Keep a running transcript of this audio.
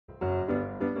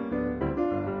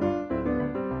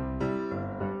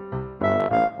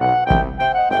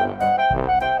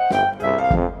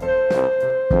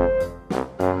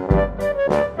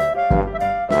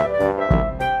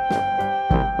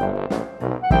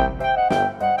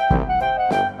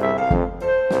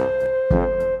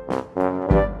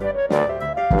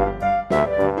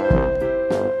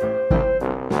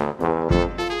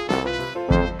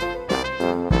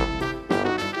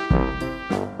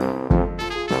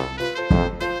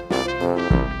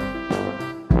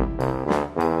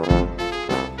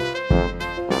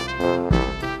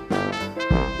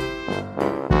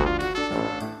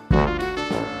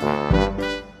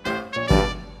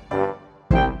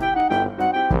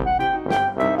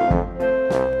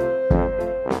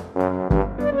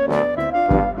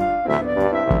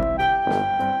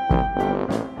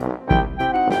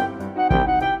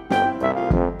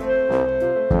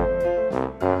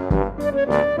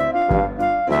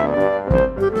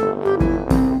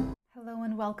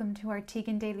welcome to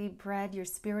Arteagan Daily Bread, your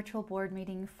spiritual board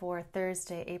meeting for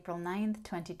Thursday, April 9th,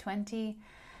 2020.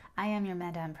 I am your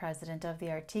Madame President of the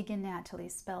Arteagan,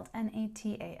 Natalee, spelled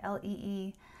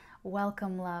Natalee.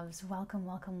 Welcome, loves. Welcome,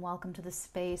 welcome, welcome to the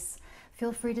space.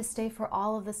 Feel free to stay for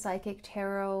all of the psychic,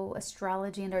 tarot,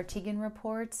 astrology, and Arteagan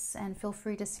reports, and feel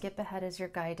free to skip ahead as you're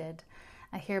guided.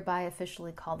 I hereby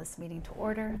officially call this meeting to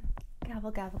order.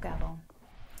 Gavel, gavel, gavel.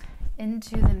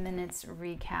 Into the minutes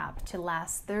recap to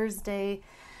last Thursday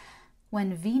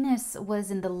when Venus was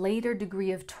in the later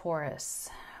degree of Taurus.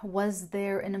 Was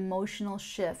there an emotional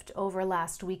shift over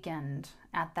last weekend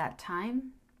at that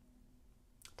time?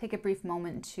 Take a brief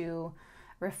moment to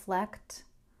reflect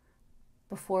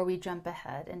before we jump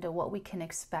ahead into what we can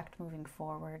expect moving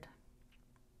forward.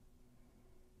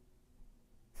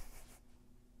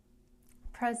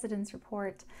 President's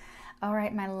Report. All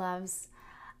right, my loves.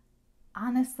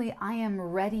 Honestly, I am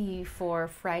ready for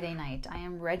Friday night. I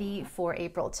am ready for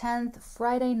April 10th,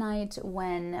 Friday night,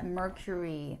 when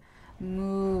Mercury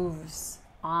moves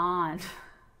on.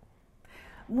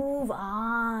 Move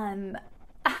on.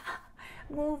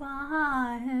 Move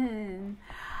on.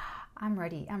 I'm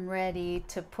ready. I'm ready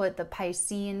to put the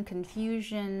Piscean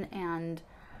confusion and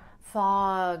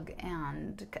fog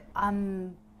and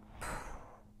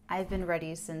I've been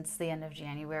ready since the end of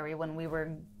January when we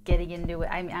were getting into it.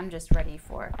 I'm just ready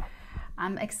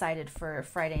I'm excited for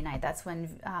Friday night. That's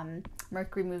when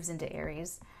Mercury moves into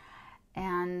Aries.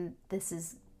 And this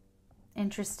is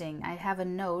interesting. I have a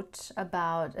note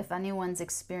about if anyone's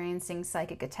experiencing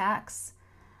psychic attacks.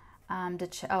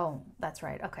 Oh, that's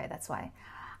right. Okay, that's why.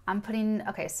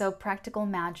 So Practical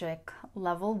Magic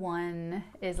Level 1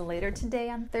 is later today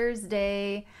on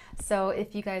Thursday. So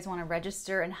if you guys want to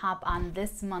register and hop on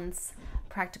this month's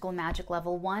Practical Magic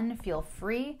Level 1, feel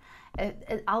free.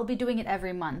 I'll be doing it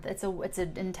every month. It's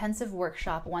an intensive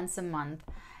workshop once a month.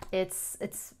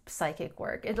 It's psychic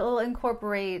work. It'll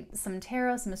incorporate some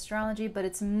tarot, some astrology, but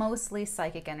it's mostly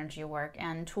psychic energy work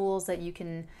and tools that you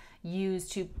can use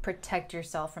to protect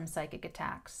yourself from psychic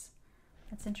attacks.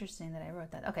 That's interesting that I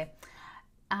wrote that. Okay.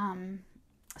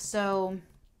 So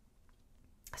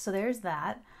there's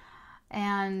that.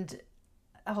 And,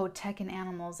 tech and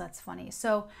animals, that's funny.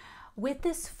 So with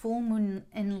this full moon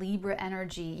in Libra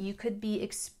energy, you could be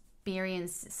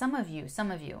some of you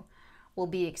will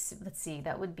be,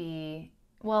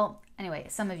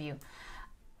 some of you,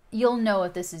 you'll know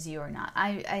if this is you or not.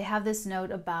 I have this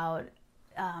note about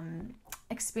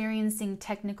experiencing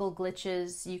technical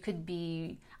glitches. You could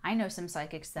be, I know some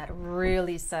psychics that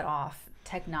really set off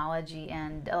technology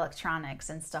and electronics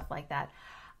and stuff like that.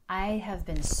 I have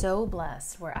been so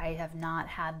blessed where I have not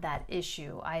had that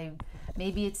issue.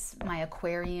 Maybe it's my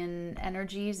Aquarian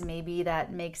energies. Maybe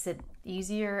that makes it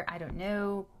easier. I don't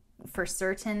know for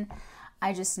certain.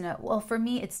 I just know, well, for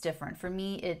me, it's different. For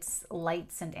me, it's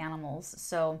lights and animals.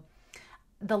 So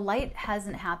the light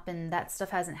hasn't happened, that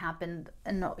stuff hasn't happened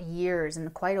in years, in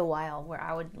quite a while, where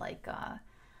I would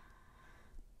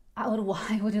I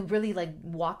would really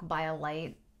walk by a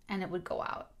light and it would go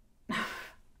out.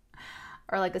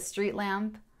 Or like a street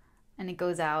lamp and it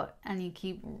goes out and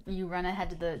you run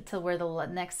ahead to where the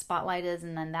next spotlight is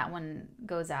and then that one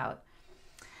goes out.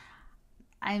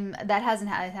 It hasn't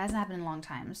happened in a long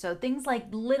time. So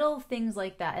little things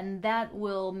like that, and that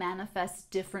will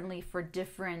manifest differently for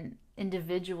different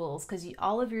individuals because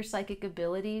all of your psychic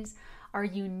abilities are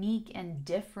unique and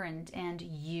different, and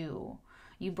you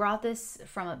brought this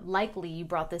from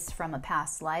a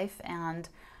past life, and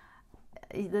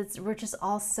we're just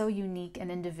all so unique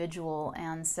and individual.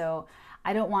 And so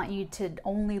I don't want you to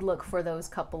only look for those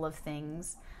couple of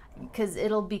things, because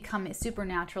it'll become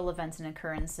supernatural events and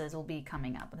occurrences will be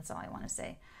coming up. That's all I want to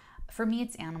say. For me,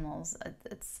 it's animals.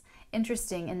 It's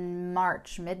interesting. In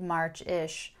March,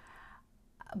 mid-March-ish,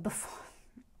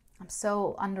 I'm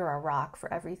so under a rock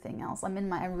for everything else.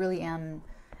 I really am.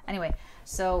 Anyway,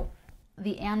 so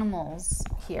the animals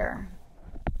here,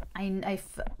 I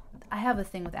have a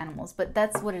thing with animals, but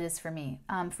that's what it is for me.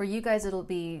 For you guys, it'll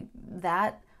be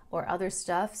that or other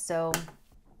stuff. So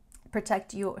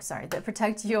protect your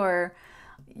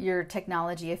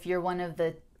technology if you're one of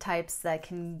the types that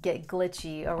can get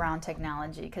glitchy around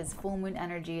technology, because full moon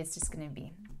energy is just going to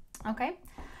be okay.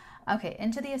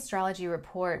 Into the astrology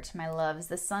report, my loves.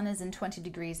 The sun is in 20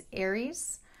 degrees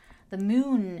Aries. The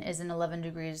moon is in 11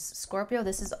 degrees Scorpio.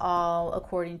 This is all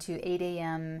according to 8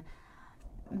 a.m.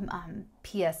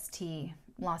 PST,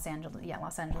 Los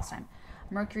Angeles time.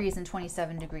 Mercury is in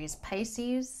 27 degrees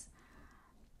Pisces.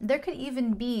 There could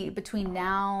even be, between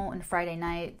now and Friday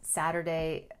night,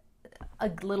 Saturday,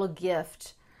 a little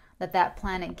gift that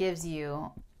planet gives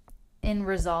you in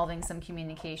resolving some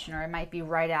communication, or it might be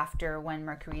right after when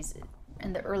Mercury's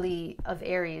in the early of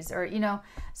Aries, or, you know,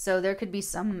 so there could be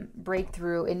some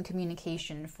breakthrough in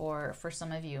communication for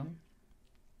some of you,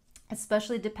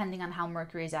 especially depending on how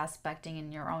Mercury is aspecting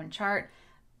in your own chart,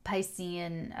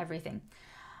 Piscean, everything.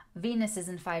 Venus is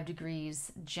in 5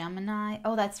 degrees Gemini.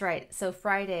 Oh, that's right. So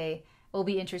Friday will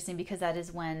be interesting because that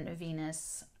is when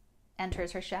Venus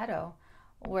enters her shadow,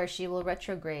 where she will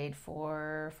retrograde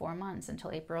for 4 months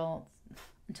until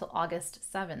August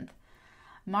 7th.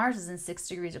 Mars is in 6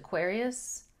 degrees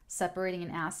Aquarius, separating an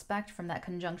aspect from that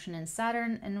conjunction in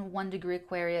Saturn in 1 degree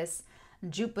Aquarius.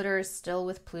 Jupiter is still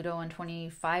with Pluto in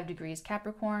 25 degrees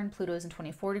Capricorn. Pluto is in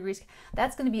 24 degrees.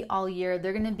 That's going to be all year.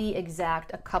 They're going to be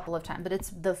exact a couple of times,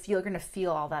 but you're going to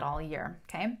feel all that all year,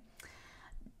 okay?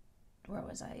 Where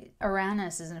was I?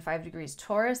 Uranus is in 5 degrees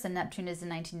Taurus, and Neptune is in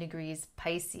 19 degrees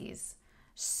Pisces.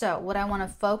 So what I want to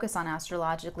focus on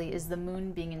astrologically is the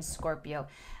moon being in Scorpio.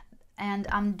 And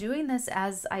I'm doing this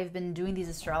as I've been doing these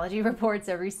astrology reports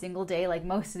every single day. Like,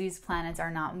 most of these planets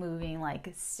are not moving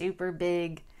like super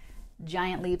big,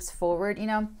 giant leaps forward, you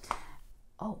know?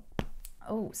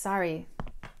 Oh, sorry.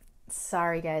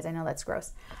 Sorry, guys. I know that's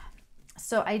gross.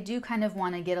 So I do kind of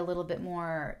want to get a little bit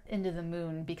more into the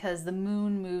moon, because the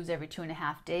moon moves every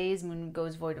 2.5 days. Moon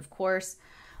goes void, of course.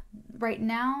 Right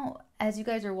now, as you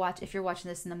guys are if you're watching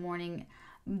this in the morning,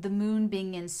 the moon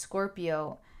being in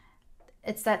Scorpio,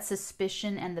 it's that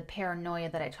suspicion and the paranoia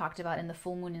that I talked about in the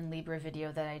full moon in Libra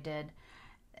video that I did.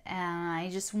 And I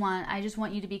just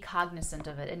want you to be cognizant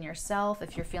of it in yourself.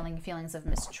 If you're feeling feelings of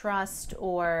mistrust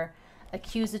or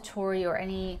accusatory, or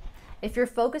if you're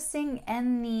focusing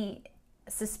any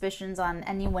suspicions on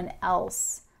anyone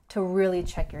else, to really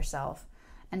check yourself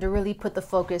and to really put the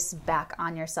focus back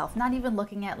on yourself. Not even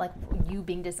looking at like you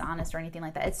being dishonest or anything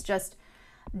like that. It's just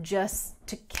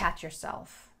to catch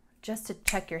yourself, just to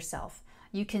check yourself.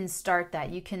 You can start that.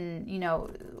 You can, you know,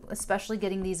 especially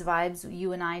getting these vibes,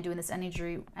 you and I doing this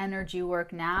energy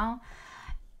work now,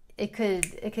 it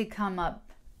could come up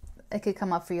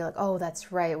for you like, oh,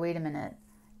 that's right, wait a minute,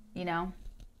 you know?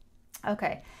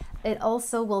 Okay. It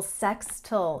also will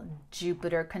sextile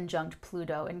Jupiter conjunct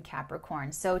Pluto in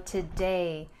Capricorn. So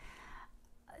today,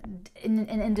 in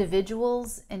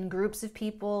individuals, in groups of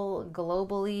people,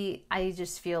 globally, I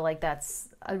just feel like that's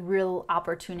a real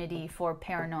opportunity for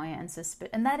paranoia and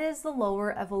suspicion. And that is the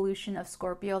lower evolution of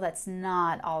Scorpio. That's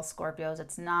not all Scorpios.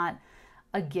 It's not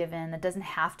a given. It doesn't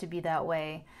have to be that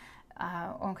way.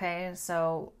 Okay,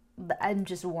 so I'm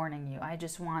just warning you. I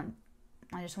just want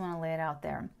to lay it out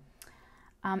there.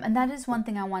 And that is one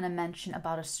thing I want to mention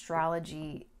about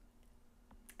astrology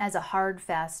as a hard,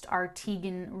 fast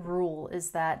Arteagan rule,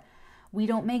 is that we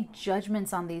don't make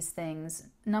judgments on these things.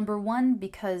 Number one,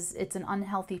 because it's an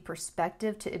unhealthy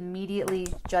perspective to immediately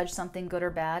judge something good or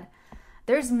bad.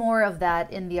 There's more of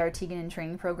that in the Arteagan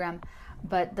training program.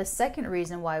 But the second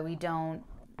reason why we don't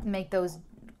make those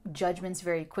judgments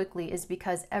very quickly is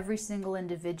because every single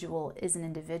individual is an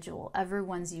individual.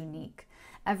 Everyone's unique.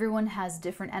 Everyone has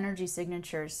different energy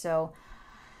signatures. So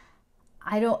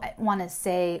I don't want to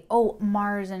say, oh,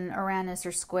 Mars and Uranus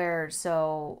are squared,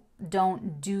 so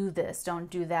don't do this, don't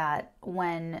do that,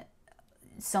 when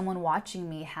someone watching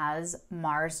me has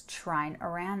Mars trine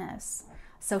Uranus.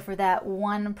 So for that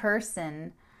one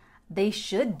person, they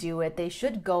should do it. They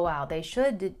should go out. They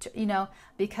should, you know,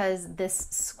 because this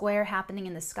square happening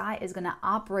in the sky is going to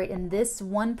operate in this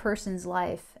one person's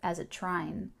life as a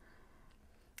trine.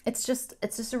 It's just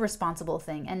a responsible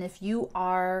thing. And if you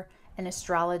are an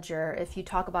astrologer, if you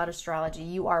talk about astrology,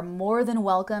 you are more than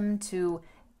welcome to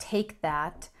take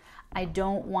that. I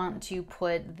don't want to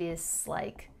put this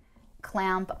like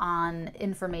clamp on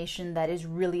information that is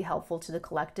really helpful to the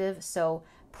collective. So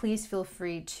please feel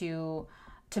free to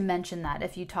mention that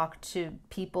if you talk to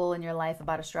people in your life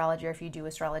about astrology, or if you do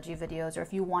astrology videos, or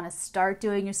if you want to start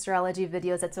doing astrology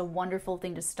videos. That's a wonderful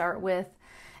thing to start with.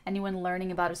 Anyone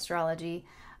learning about astrology,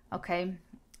 okay,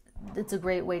 it's a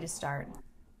great way to start.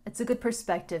 It's a good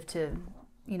perspective to,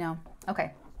 you know,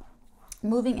 okay.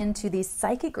 Moving into the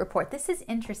psychic report. This is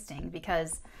interesting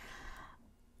because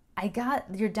I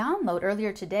got your download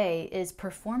earlier today is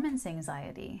performance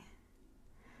anxiety.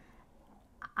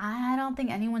 I don't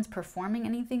think anyone's performing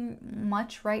anything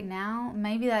much right now.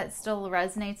 Maybe that still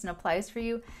resonates and applies for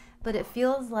you, but it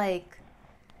feels like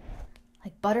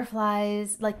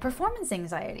butterflies, like performance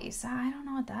anxiety. So I don't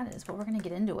know what that is, but we're going to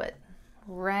get into it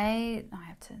right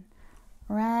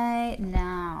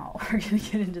now. We're going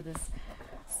to get into this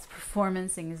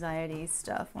performance anxiety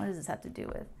stuff. What does this have to do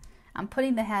with? I'm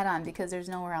putting the hat on because there's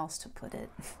nowhere else to put it.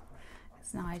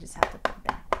 Because now I just have to put it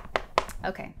back.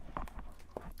 Okay.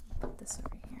 Put this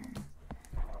over here.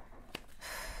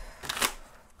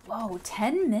 Wow,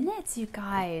 10 minutes, you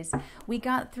guys. We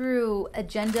got through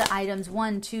agenda items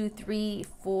 1, 2, 3,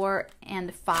 4,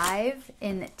 and 5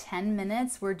 in 10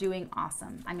 minutes. We're doing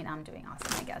awesome. I mean, I'm doing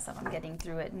awesome, I guess, if I'm getting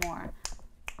through it more.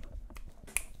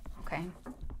 Okay.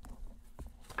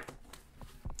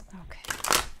 Okay.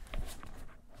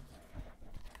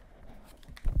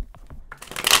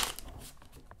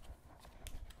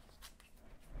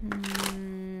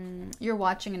 You're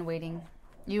watching and waiting.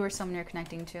 You or someone you're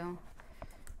connecting to.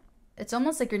 It's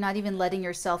almost like you're not even letting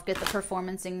yourself get the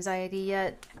performance anxiety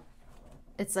yet.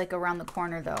 It's like around the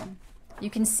corner though.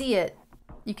 You can see it.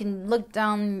 You can look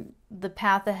down the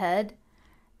path ahead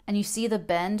and you see the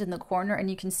bend in the corner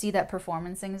and you can see that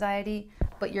performance anxiety,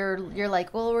 but you're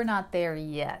like, well, we're not there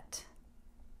yet.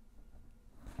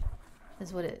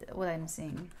 Is what I'm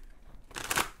seeing.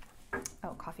 Oh,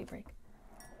 coffee break.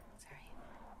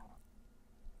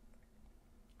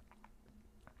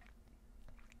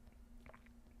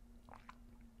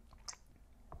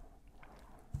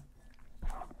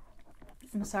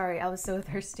 I'm sorry, I was so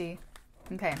thirsty.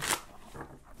 Okay.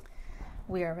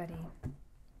 We are ready.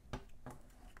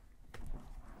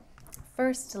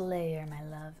 First layer, my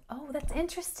love. Oh, that's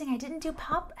interesting. I didn't do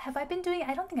pop. Have I been doing?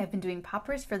 I don't think I've been doing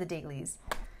poppers for the dailies.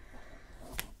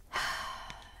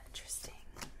 Interesting.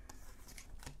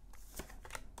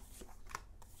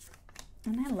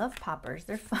 And I love poppers.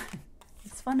 They're fun.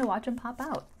 It's fun to watch them pop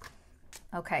out.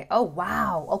 Okay. Oh,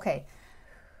 wow. Okay.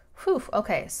 Whew.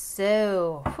 Okay.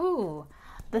 So, whew.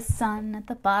 The sun at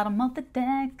the bottom of the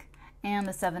deck, and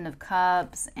the Seven of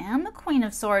Cups, and the Queen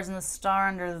of Swords, and the star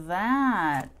under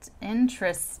that.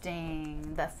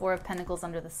 Interesting. That Four of Pentacles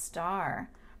under the star.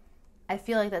 I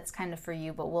feel like that's kind of for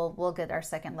you, but we'll get our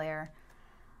second layer.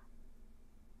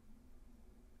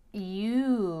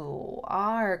 You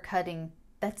are cutting.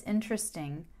 That's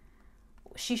interesting.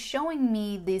 She's showing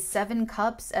me these 7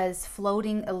 cups as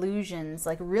floating illusions,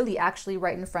 like really actually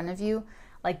right in front of you,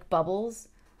 like bubbles.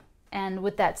 And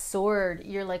with that sword,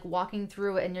 you're like walking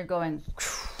through it and you're going,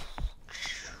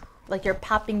 like you're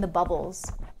popping the bubbles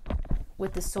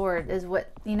with the sword is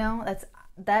what, you know,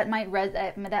 that might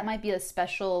be a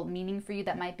special meaning for you.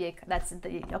 That might be,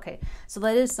 okay. So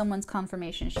that is someone's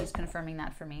confirmation. She's confirming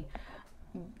that for me.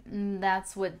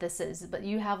 That's what this is. But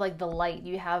you have like the light,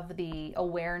 you have the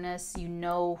awareness, you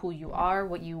know who you are,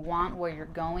 what you want, where you're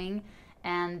going.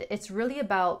 And it's really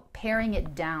about paring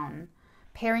it down.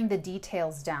 Paring the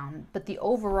details down, but the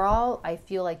overall, I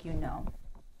feel like you know.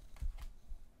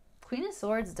 Queen of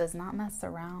Swords does not mess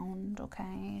around,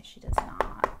 okay? She does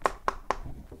not.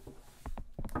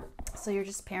 So you're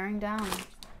just paring down.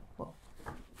 Whoa.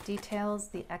 Details,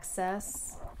 the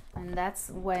excess, and that's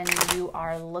when you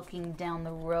are looking down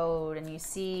the road and you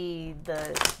see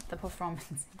the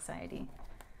performance anxiety.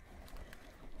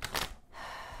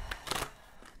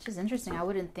 Which is interesting. I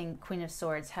wouldn't think Queen of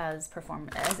Swords has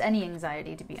any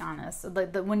anxiety, to be honest.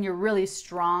 When you're really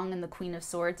strong in the Queen of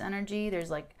Swords energy, there's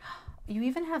like, you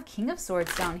even have King of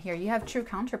Swords down here. You have true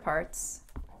counterparts.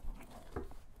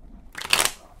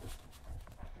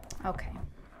 Okay,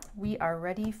 we are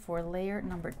ready for layer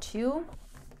number 2.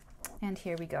 And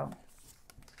here we go.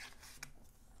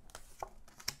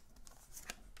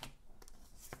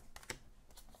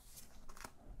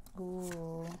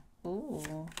 Ooh,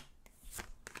 ooh.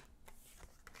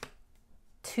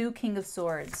 2 King of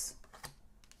Swords.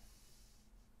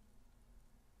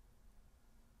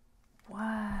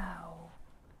 Wow.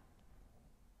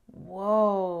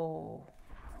 Whoa.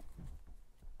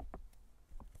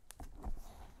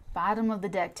 Bottom of the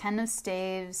deck, 10 of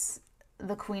Staves,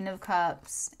 the Queen of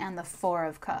Cups, and the 4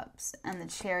 of Cups, and the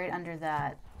Chariot under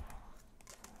that.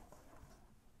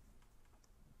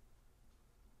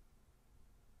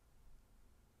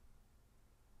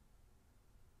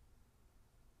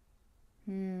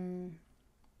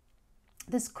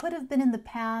 This could have been in the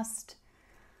past.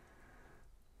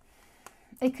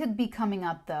 It could be coming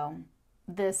up though.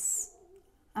 This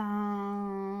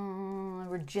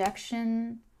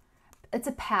rejection. It's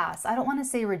a pass. I don't want to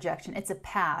say rejection. It's a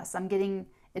pass.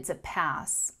 It's a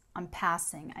pass. I'm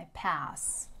passing. I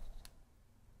pass.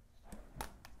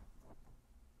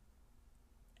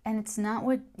 And it's not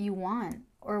what you want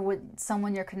or what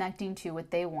someone you're connecting to,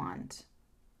 what they want.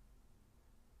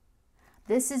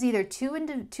 This is either two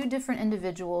different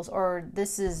individuals, or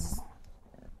this is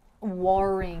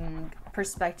warring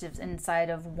perspectives inside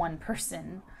of one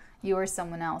person, you or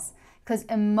someone else. Because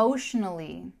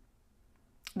emotionally,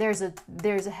 there's a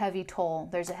heavy toll,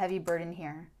 there's a heavy burden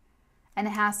here. And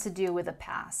it has to do with a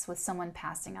pass, with someone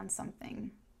passing on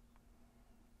something.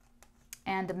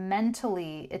 And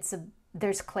mentally,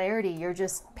 there's clarity. You're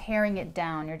just paring it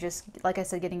down. You're just, like I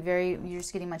said, you're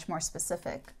just getting much more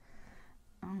specific.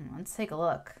 Let's take a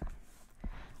look.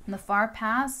 In the far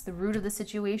past, the root of the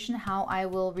situation, how I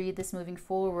will read this moving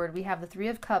forward. We have the Three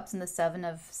of Cups and the Seven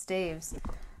of Staves.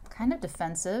 Kind of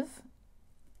defensive.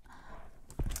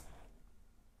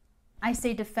 I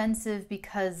say defensive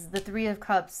because the Three of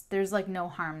Cups, there's like no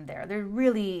harm there.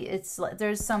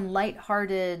 There's some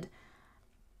lighthearted,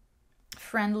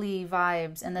 friendly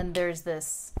vibes, and then there's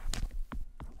this,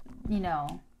 you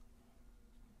know,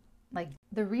 like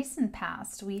the recent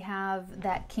past. We have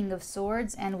that King of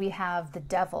Swords and we have the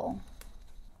Devil.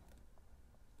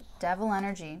 Devil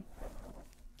energy.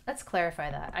 Let's clarify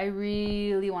that. I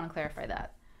really want to clarify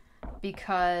that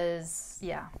because,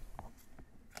 yeah,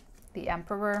 the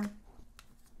Emperor,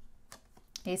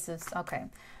 Ace of, okay.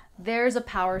 There's a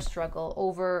power struggle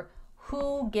over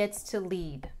who gets to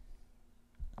lead.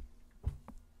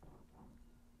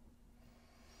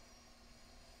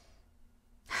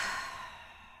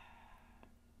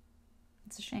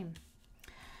 It's a shame.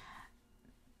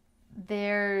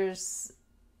 There's,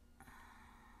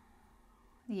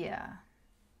 yeah,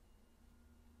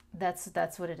 that's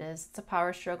what it is. It's a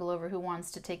power struggle over who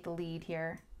wants to take the lead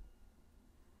here.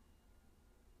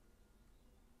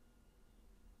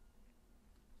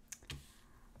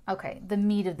 Okay, the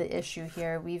meat of the issue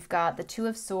here. We've got the Two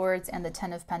of Swords and the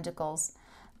Ten of Pentacles.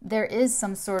 There is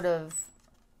some sort of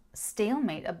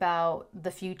stalemate about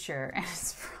the future, and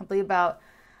it's probably about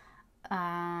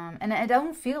and I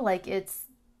don't feel like it's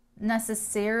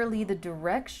necessarily the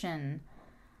direction,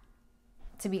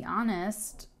 to be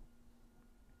honest.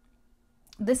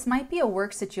 This might be a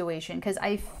work situation because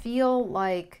I feel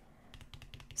like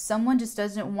someone just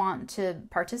doesn't want to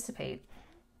participate.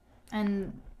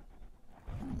 And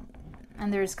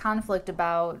there's conflict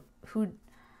about who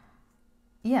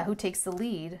takes the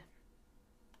lead.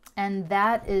 And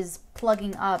that is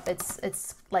plugging up.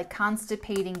 It's like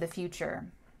constipating the future.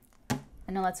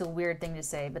 I know that's a weird thing to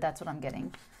say, but that's what I'm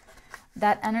getting.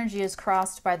 That energy is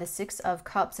crossed by the Six of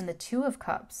Cups and the Two of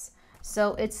Cups.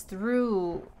 So it's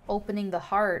through opening the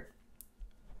heart.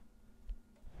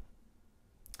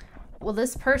 Well,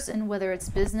 this person, whether it's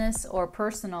business or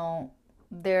personal,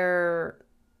 they're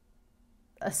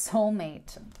a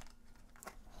soulmate.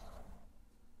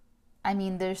 I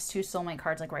mean, there's two soulmate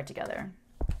cards like right together.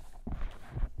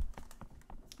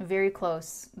 Very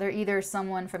close. They're either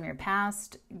someone from your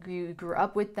past, you grew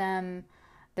up with them,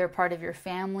 they're part of your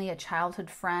family, a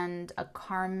childhood friend, a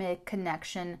karmic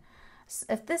connection.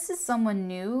 If this is someone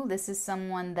new, this is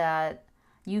someone that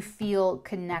you feel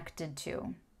connected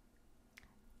to.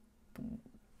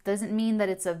 Doesn't mean that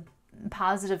it's a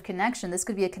positive connection. This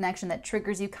could be a connection that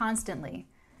triggers you constantly.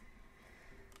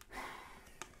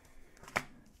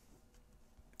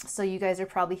 So you guys are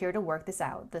probably here to work this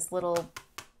out, this little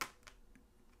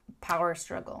power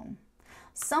struggle.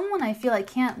 Someone I feel like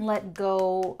can't let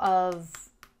go of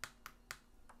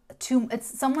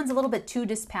someone's a little bit too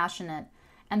dispassionate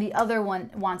and the other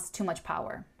one wants too much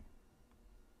power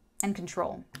and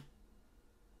control.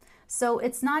 So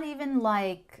it's not even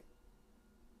like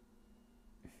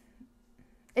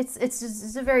it's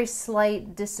just a very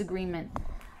slight disagreement.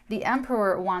 The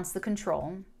Emperor wants the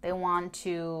control. They want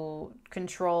to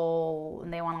control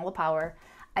and they want all the power.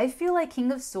 I feel like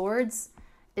King of Swords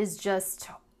is just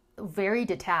very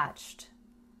detached.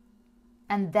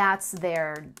 And that's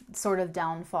their sort of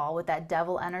downfall with that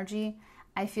Devil energy.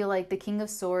 I feel like the King of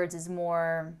Swords is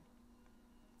more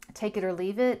take it or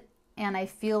leave it. And I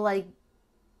feel like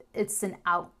it's an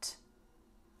out.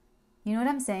 You know what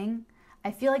I'm saying?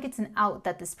 I feel like it's an out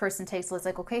that this person takes. So it's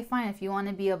like, okay, fine. If you want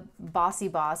to be a bossy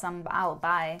boss, I'm out.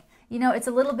 Bye. You know, it's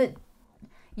a little bit,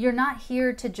 you're not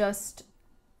here to just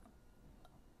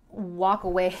walk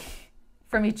away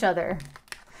from each other.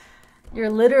 You're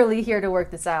literally here to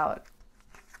work this out.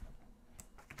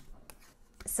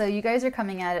 So you guys are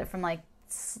coming at it from like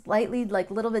slightly,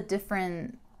 like little bit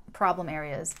different problem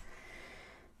areas.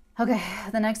 Okay,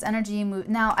 the next energy you move.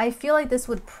 Now, I feel like this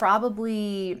would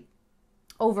probably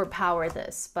overpower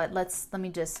this, but let me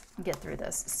just get through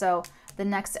this. So the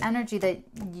next energy that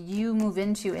you move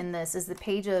into in this is the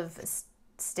Page of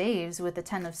Staves with the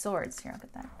Ten of Swords. Here, look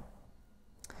at that.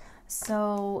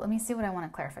 So let me see what I want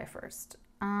to clarify first.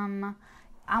 I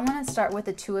want to start with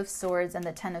the Two of Swords and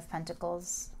the Ten of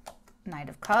Pentacles. Knight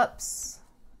of Cups.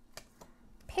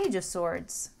 Page of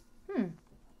Swords.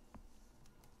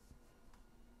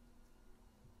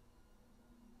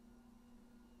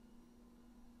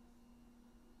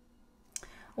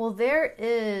 Well, there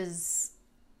is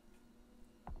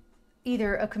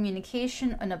either a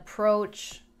communication, an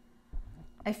approach.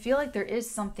 I feel like there is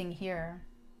something here.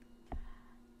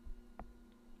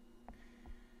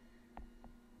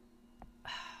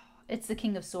 It's the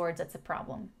King of Swords that's the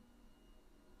problem.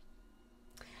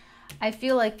 I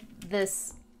feel like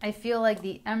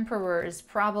the Emperor is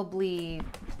probably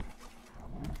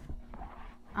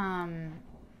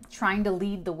trying to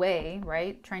lead the way,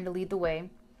 right? Trying to lead the way.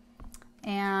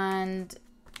 And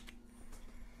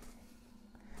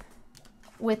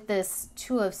with this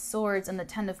Two of Swords and the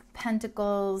Ten of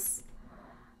Pentacles,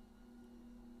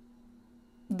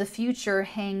 the future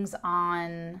hangs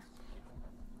on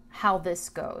how this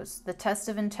goes. The test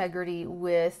of integrity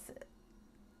with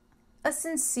a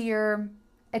sincere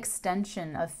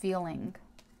extension of feeling.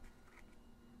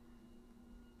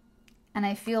 And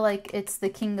I feel like it's the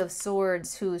King of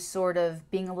Swords who's sort of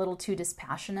being a little too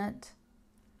dispassionate.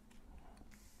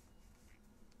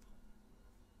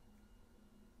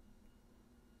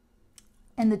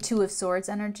 And the Two of Swords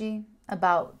energy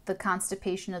about the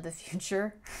constipation of the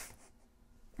future.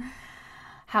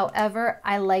 However,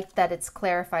 I like that it's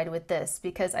clarified with this,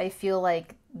 because I feel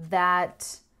like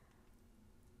that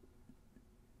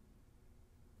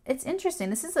it's interesting.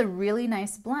 This is a really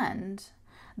nice blend.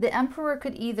 The Emperor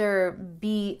could either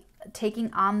be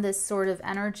taking on this sort of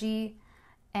energy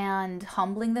and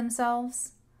humbling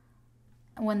themselves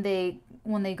when they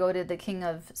go to the King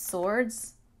of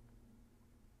Swords.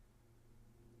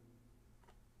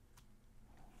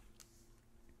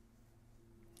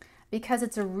 Because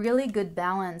it's a really good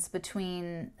balance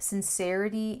between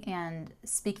sincerity and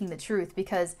speaking the truth.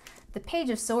 Because the Page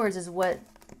of Swords is what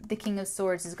the King of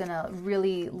Swords is going to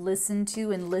really listen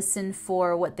to, and listen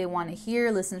for what they want to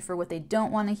hear, listen for what they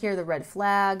don't want to hear, the red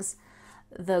flags,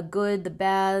 the good, the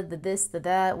bad, the this, the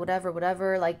that,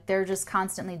 whatever. Like, they're just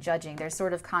constantly judging. They're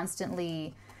sort of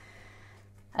constantly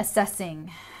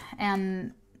assessing.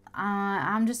 And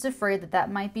I'm just afraid that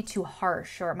that might be too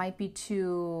harsh, or it might be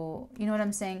too, you know what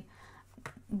I'm saying?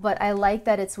 But I like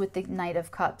that it's with the Knight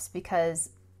of Cups,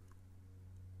 because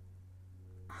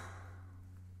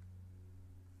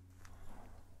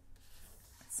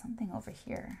something over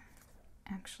here,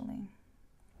 actually.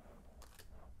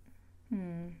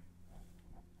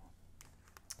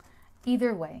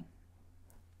 Either way,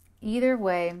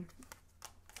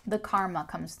 the karma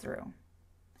comes through,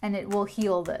 and it will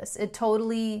heal this. It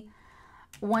totally,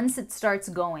 once it starts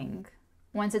going,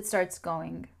 once this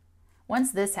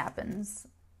happens,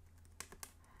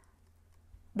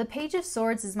 the Page of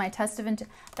Swords is my test of intent.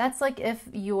 That's like if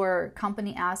your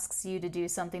company asks you to do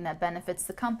something that benefits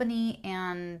the company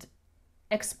and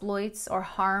exploits or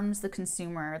harms the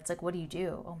consumer. It's like, what do you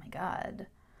do? Oh my God.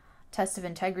 Test of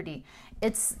integrity.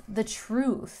 It's the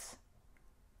truth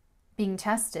being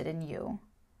tested in you.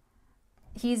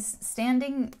 He's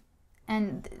standing,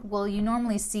 and, well, you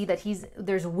normally see that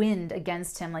there's wind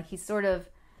against him. Like, he's sort of,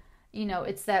 you know,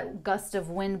 it's that gust of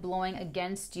wind blowing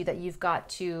against you that you've got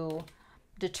to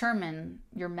determine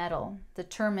your mettle,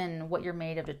 determine what you're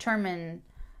made of, determine,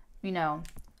 you know,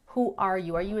 who are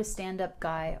you? Are you a stand-up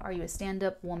guy? Are you a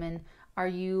stand-up woman? Are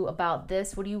you about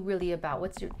this? What are you really about?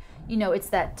 What's your, you know, it's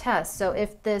that test. So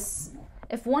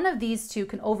if one of these two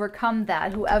can overcome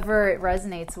that, whoever it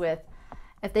resonates with,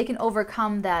 if they can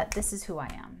overcome that, this is who I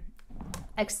am.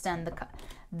 Extend the,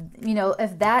 you know,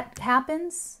 if that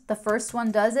happens, the first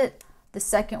one does it, the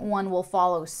second one will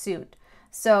follow suit.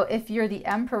 So if you're the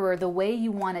Emperor, the way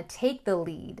you want to take the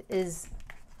lead is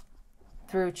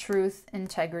through truth,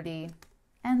 integrity,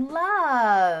 and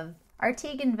love.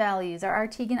 Arteagan values, our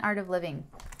Arteagan art of living.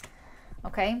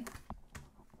 Okay?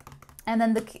 And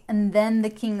then the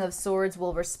King of Swords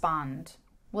will respond.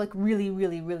 Like, really,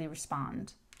 really, really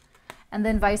respond. And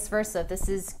then vice versa. If this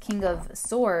is King of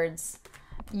Swords,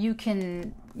 you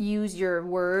can use your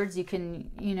words. You can,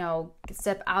 you know,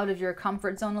 step out of your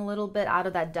comfort zone a little bit, out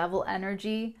of that devil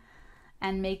energy,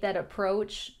 and make that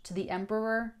approach to the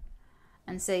Emperor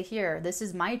and say, here, this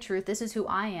is my truth. This is who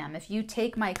I am. If you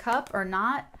take my cup or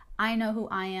not, I know who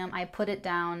I am. I put it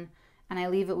down and I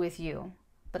leave it with you.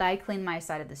 But I clean my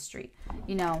side of the street.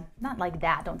 You know, not like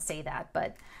that. Don't say that.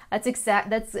 But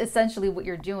that's essentially what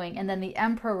you're doing. And then the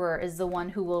Emperor is the one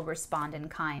who will respond in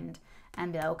kind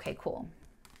and be like, okay, cool.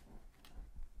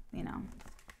 You know.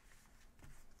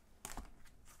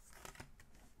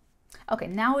 Okay,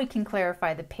 now we can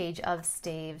clarify the Page of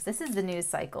Staves. This is the news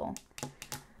cycle.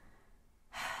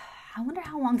 I wonder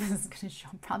how long this is going to show.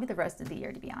 Probably the rest of the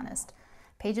year, to be honest.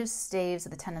 Page of Staves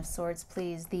with the Ten of Swords,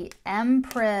 please. The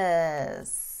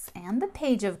Empress and the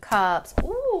Page of Cups.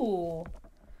 Ooh.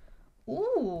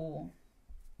 Ooh.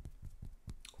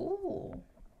 Ooh.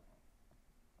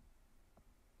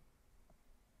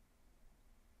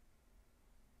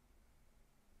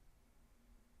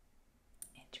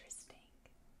 Interesting.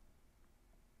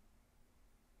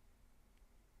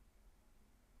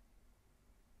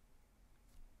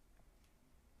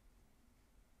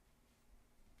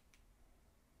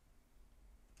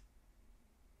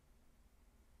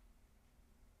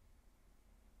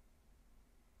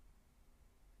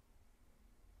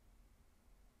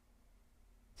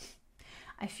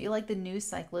 I feel like the news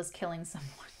cycle is killing someone.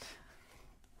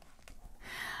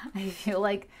 I feel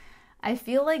like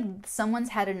someone's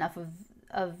had enough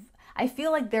of I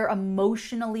feel like they're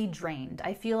emotionally drained.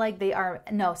 I feel like they are,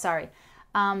 no, sorry.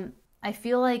 I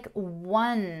feel like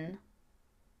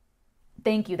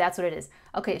thank you, that's what it is.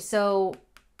 Okay, so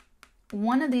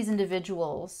one of these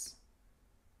individuals,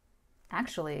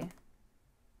 actually,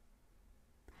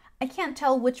 I can't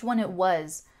tell which one it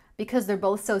was because they're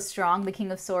both so strong, the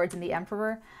King of Swords and the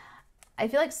Emperor. I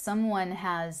feel like someone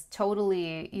has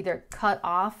totally either cut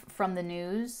off from the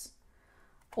news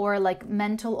or like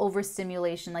mental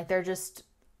overstimulation, like they're just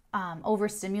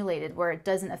overstimulated where it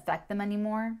doesn't affect them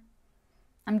anymore.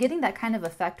 I'm getting that kind of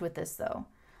effect with this though,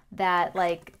 that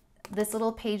like this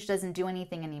little page doesn't do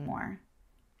anything anymore.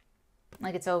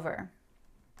 Like it's over.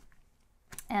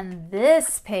 And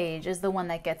this page is the one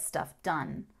that gets stuff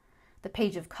done. The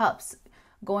Page of Cups,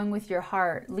 going with your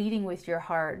heart, leading with your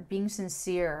heart, being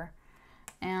sincere.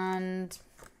 And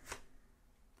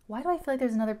why do I feel like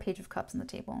there's another Page of Cups on the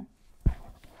table?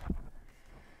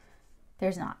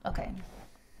 There's not. Okay.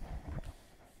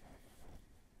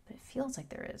 But it feels like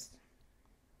there is.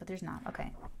 But there's not.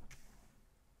 Okay.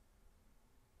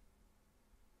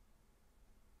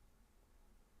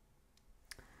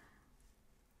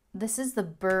 This is the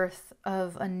birth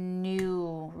of a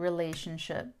new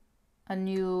relationship.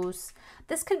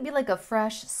 This could be like a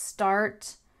fresh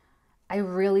start. I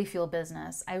really feel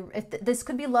business. This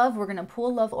could be love. We're going to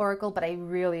pull Love Oracle, but I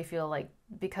really feel like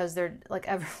because they're like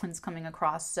everyone's coming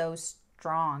across so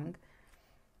strong.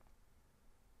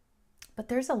 But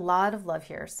there's a lot of love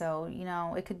here. So, you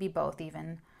know, it could be both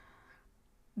even.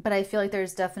 But I feel like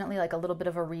there's definitely like a little bit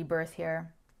of a rebirth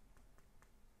here.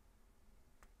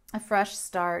 A fresh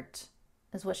start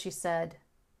is what she said.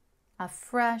 A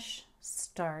fresh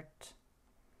start.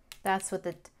 That's what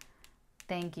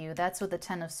thank you. That's what the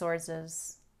Ten of Swords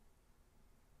is.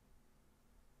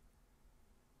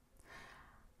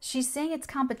 She's saying it's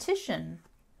competition.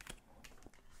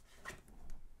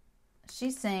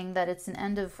 She's saying that it's an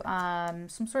end of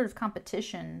some sort of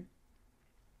competition.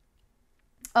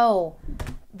 Oh,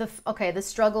 the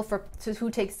struggle to who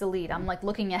takes the lead. I'm like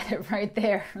looking at it right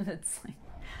there. It's like,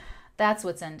 that's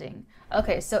what's ending.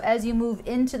 Okay, so as you move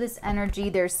into this energy,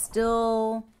 there's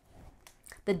still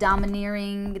the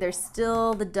domineering, there's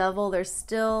still the devil, there's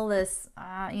still this,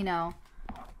 you know.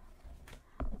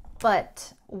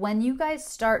 But when you guys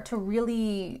start to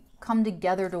really come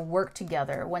together to work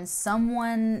together, when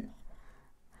someone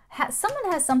has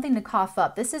something to cough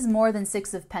up. This is more than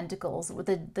Six of Pentacles with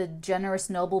the generous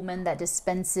nobleman that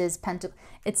dispenses pentacles.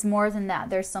 It's more than that.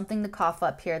 There's something to cough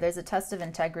up here. There's a test of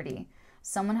integrity.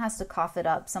 Someone has to cough it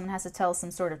up. Someone has to tell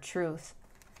some sort of truth.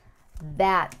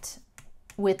 That,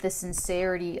 with the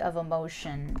sincerity of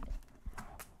emotion,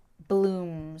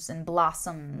 blooms and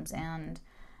blossoms, and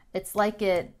it's like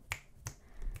it...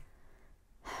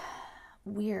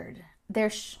 Weird.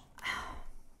 There's...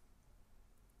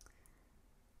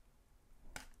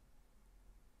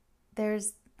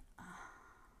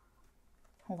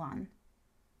 Hold on.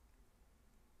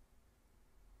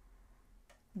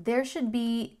 There should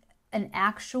be an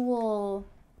actually,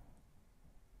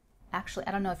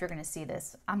 I don't know if you're going to see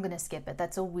this. I'm going to skip it.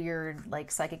 That's a weird,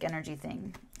 like, psychic energy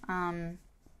thing.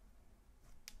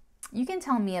 You can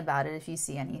tell me about it if you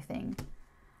see anything.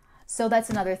 So that's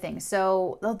another thing.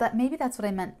 So maybe that's what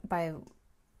I meant by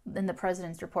in the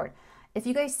President's report. If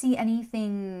you guys see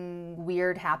anything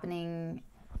weird happening,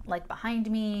 like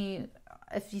behind me,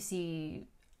 if you see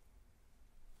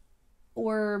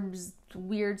orbs,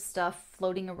 weird stuff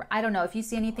floating around, I don't know. If you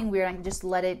see anything weird, I can just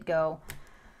let it go.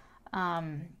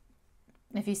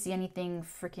 If you see anything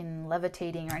freaking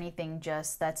levitating or anything,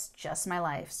 that's just my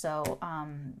life. So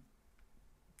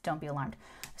don't be alarmed.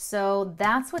 So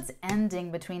that's what's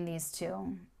ending between these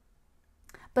two.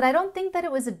 But I don't think that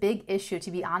it was a big issue,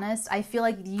 to be honest. I feel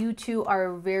like you two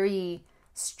are very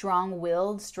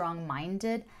strong-willed,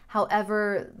 strong-minded.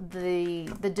 However,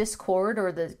 the discord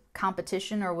or the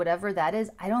competition or whatever that is,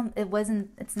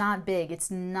 it's not big. It's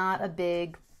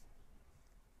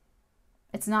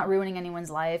not ruining anyone's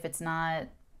life. It's not,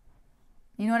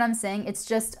 you know what I'm saying? It's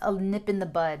just a nip in the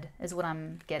bud is what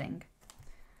I'm getting.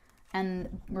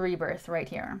 And rebirth right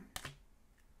here.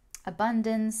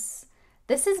 Abundance.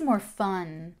 This is more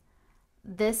fun.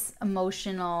 This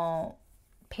emotional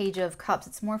Page of Cups,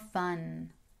 it's more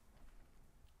fun.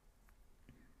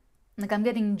 Like I'm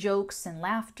getting jokes and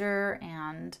laughter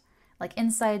and like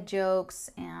inside jokes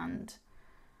and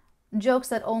jokes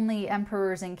that only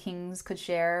emperors and kings could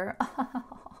share.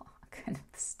 Kind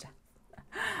of stuff.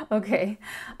 Okay,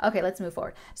 let's move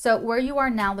forward. So where you are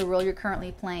now, the role you're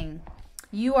currently playing,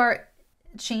 you are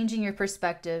changing your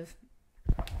perspective.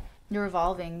 You're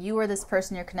evolving. You or this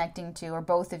person you're connecting to, or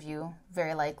both of you,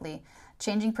 very likely.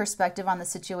 Changing perspective on the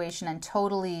situation and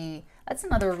totally, that's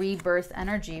another rebirth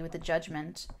energy with the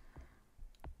Judgment.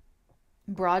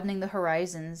 Broadening the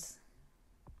horizons.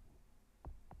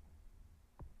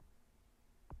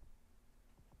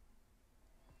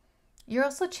 You're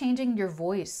also changing your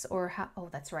voice, or how, oh,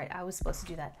 that's right. I was supposed to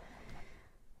do that.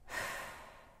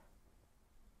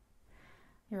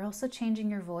 You're also changing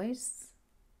your voice.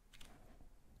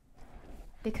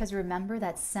 Because remember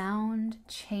that sound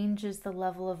changes the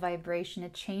level of vibration.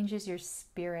 It changes your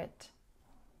spirit.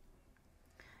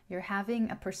 You're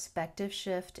having a perspective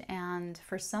shift, and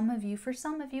for some of you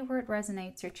where it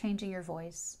resonates, you're changing your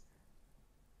voice.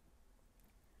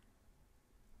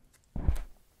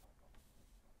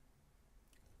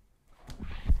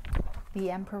 The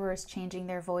Emperor is changing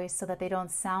their voice so that they don't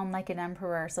sound like an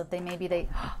emperor. So that they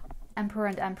Emperor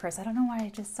and Empress. I don't know why I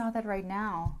just saw that right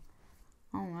now.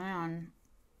 Oh man.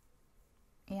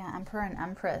 Yeah, Emperor and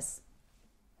Empress.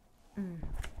 I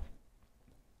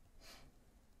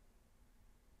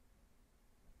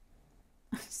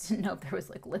just didn't know if there was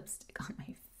like lipstick on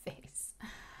my face.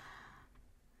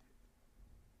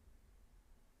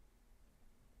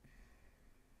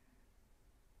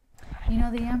 You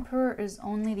know, the Emperor is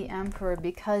only the Emperor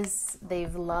because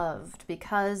they've loved,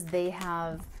 because they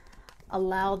have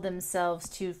allowed themselves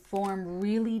to form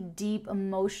really deep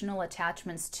emotional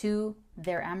attachments to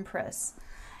their Empress.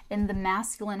 In the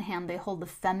masculine hand, they hold the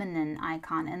feminine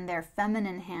icon. In their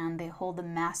feminine hand, they hold the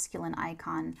masculine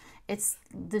icon. It's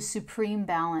the supreme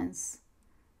balance.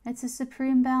 It's a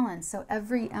supreme balance. So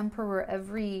every emperor,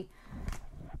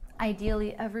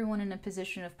 ideally, everyone in a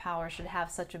position of power should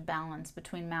have such a balance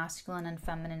between masculine and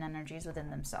feminine energies within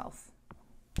themselves.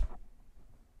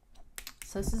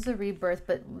 So this is a rebirth,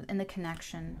 but in the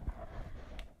connection.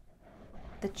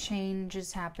 The change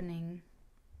is happening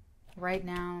right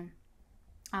now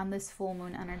on this full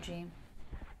moon energy.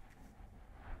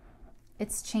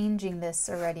 It's changing this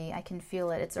already. I can feel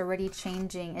it. It's already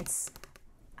changing. It's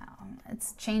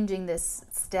changing this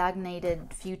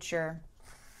stagnated future.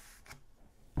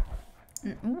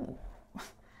 Ooh.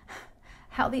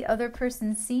 How the other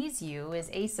person sees you is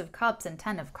Ace of Cups and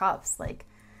 10 of Cups. Like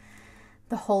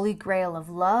the holy grail of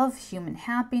love, human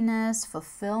happiness,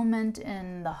 fulfillment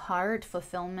in the heart,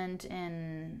 fulfillment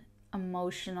in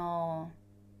emotional...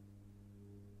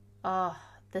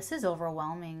 this is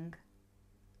overwhelming.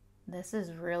 This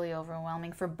is really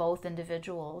overwhelming for both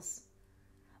individuals.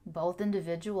 Both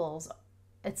individuals,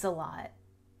 it's a lot.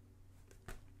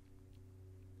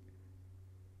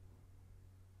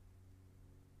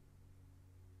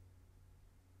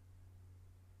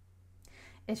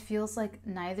 It feels like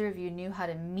neither of you knew how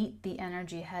to meet the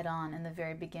energy head on in the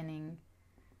very beginning.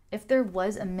 If there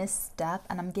was a misstep,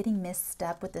 and I'm getting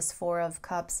misstep with this 4 of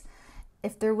Cups,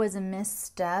 if there was a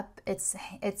misstep, it's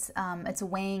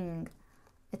weighing,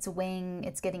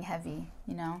 it's getting heavy,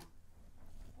 you know.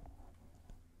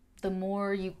 The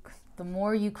more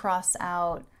you cross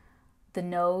out the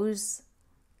no's,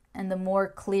 and the more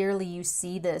clearly you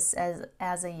see this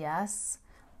as a yes,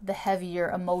 the heavier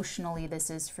emotionally this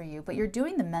is for you. But you're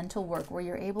doing the mental work where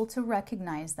you're able to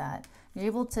recognize that.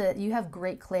 You have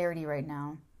great clarity right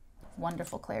now.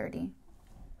 Wonderful clarity.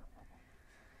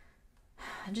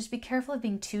 And just be careful of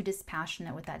being too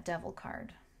dispassionate with that Devil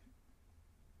card.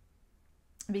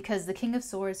 Because the King of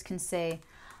Swords can say,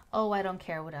 oh, I don't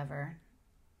care, whatever.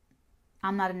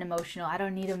 I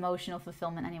don't need emotional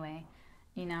fulfillment anyway.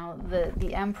 You know,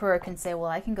 the Emperor can say,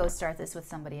 well, I can go start this with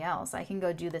somebody else. I can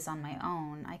go do this on my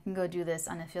own. I can go do this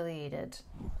unaffiliated.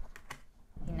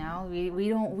 You know,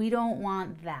 we don't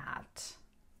want that.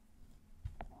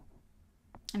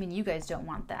 I mean, you guys don't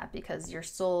want that because your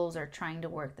souls are trying to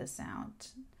work this out.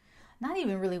 Not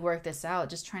even really work this out,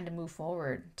 just trying to move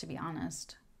forward, to be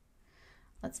honest.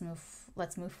 Let's move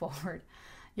forward.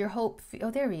 Your hope,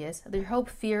 oh, there he is. Your hope,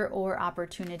 fear, or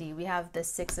opportunity. We have the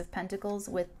 6 of Pentacles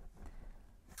with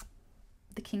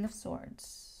the King of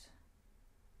Swords.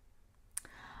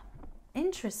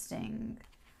 Interesting.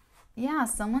 Yeah,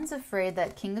 someone's afraid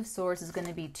that King of Swords is going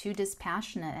to be too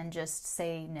dispassionate and just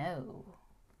say no.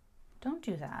 Don't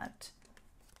do that.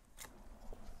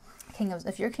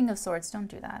 If you're King of Swords, don't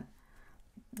do that.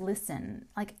 Listen,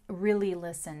 like really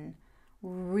listen.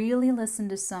 Really listen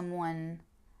to someone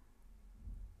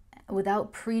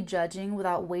without prejudging,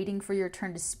 without waiting for your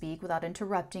turn to speak, without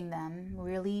interrupting them.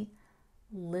 Really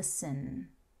listen.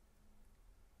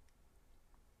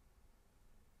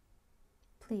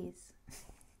 Please.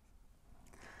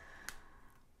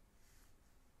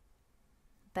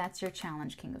 That's your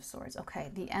challenge, King of Swords. Okay,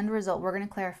 the end result, we're going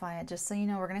to clarify it. Just so you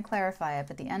know, we're going to clarify it.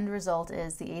 But the end result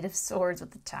is the Eight of Swords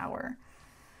with the Tower.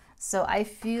 So I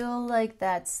feel like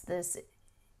that's this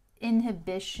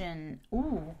inhibition.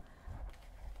 Ooh,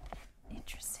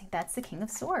 interesting. That's the King of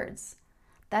Swords.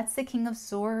 That's the King of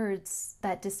Swords,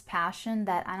 that dispassion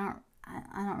that I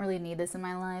don't really need this in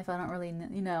my life. I don't really,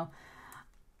 you know.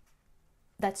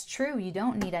 That's true. You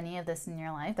don't need any of this in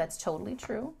your life. That's totally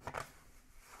true.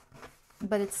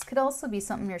 But it could also be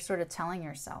something you're sort of telling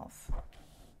yourself.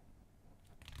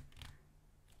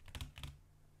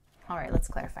 All right, let's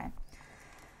clarify.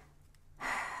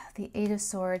 The Eight of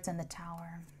Swords and the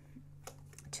Tower.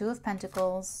 Two of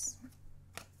Pentacles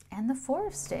and the Four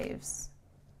of Staves.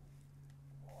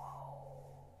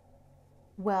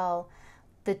 Well,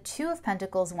 the Two of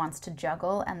Pentacles wants to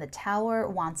juggle and the Tower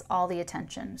wants all the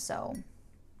attention. So,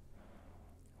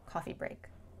 coffee break.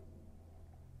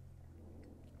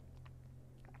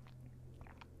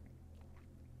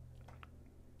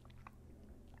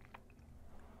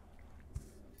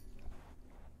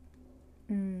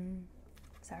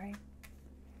 Sorry.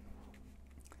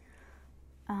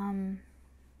 Oh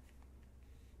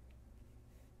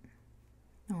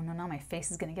no, now my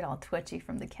face is going to get all twitchy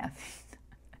from the caffeine.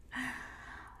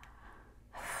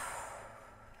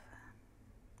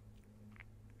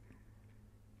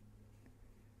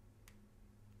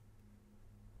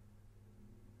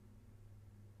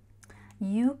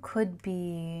 You could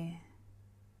be,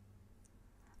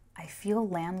 I feel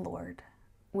landlord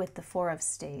with the Four of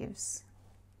Staves.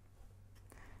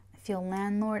 I feel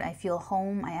landlord, I feel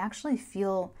home, I actually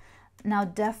feel, now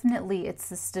definitely it's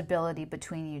the stability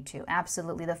between you two.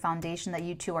 Absolutely, the foundation that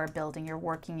you two are building, you're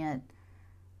working it,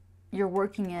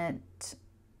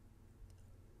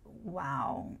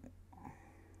 wow,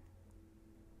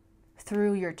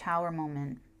 through your Tower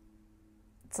moment.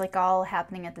 It's like all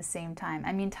happening at the same time.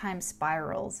 I mean, time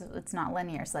spirals. It's not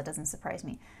linear, so that doesn't surprise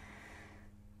me.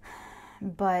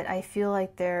 But I feel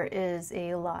like there is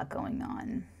a lot going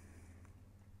on.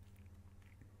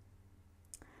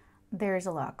 There's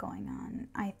a lot going on.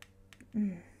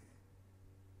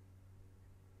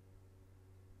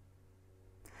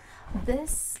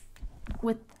 This,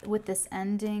 with this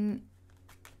ending,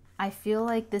 I feel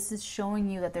like this is showing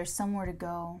you that there's somewhere to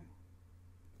go.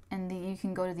 And that you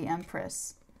can go to the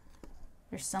Empress.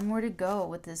 There's somewhere to go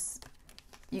with this.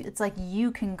 It's like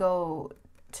you can go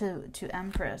to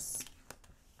Empress.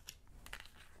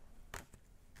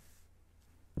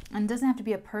 And it doesn't have to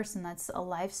be a person. That's a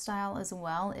lifestyle as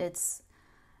well. It's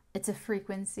a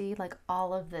frequency. Like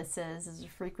all of this is a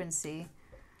frequency.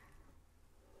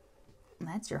 And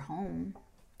that's your home.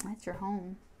 That's your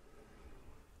home.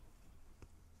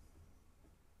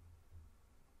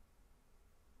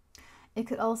 It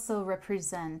could also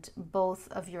represent both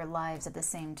of your lives at the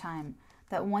same time.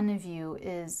 That one of you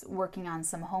is working on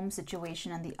some home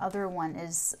situation and the other one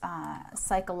is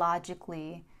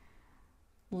psychologically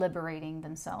liberating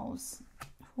themselves.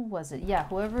 Who was it? Yeah,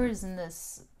 whoever is in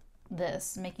this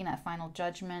making that final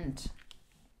judgment.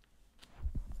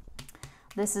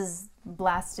 This is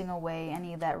blasting away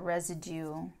any of that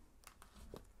residue.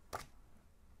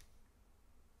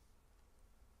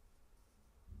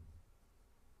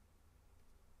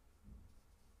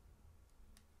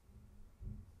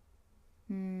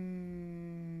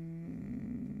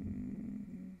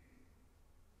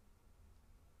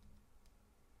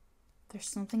 There's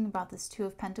something about this Two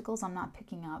of Pentacles I'm not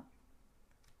picking up.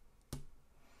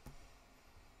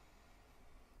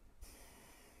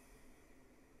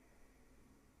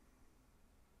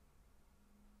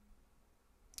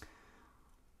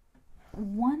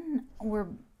 One where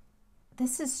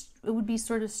it would be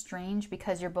sort of strange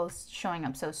because you're both showing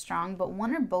up so strong, but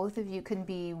one or both of you could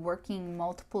be working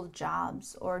multiple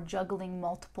jobs or juggling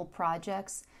multiple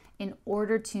projects in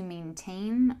order to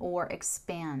maintain or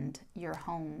expand your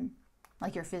home,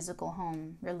 like your physical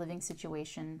home, your living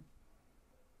situation.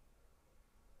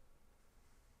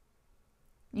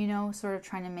 You know, sort of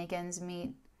trying to make ends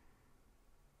meet.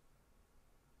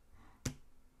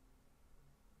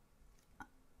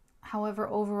 However,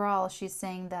 overall, she's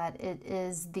saying that it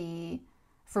is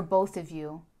for both of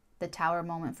you, the Tower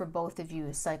moment for both of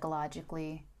you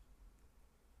psychologically,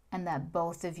 and that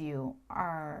both of you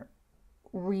are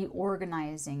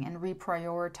reorganizing and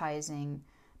reprioritizing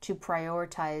to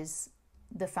prioritize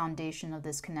the foundation of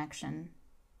this connection.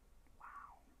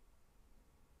 Wow.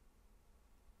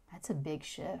 That's a big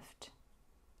shift.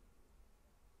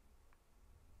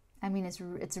 I mean, it's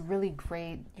really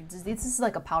great. This is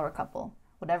like a power couple.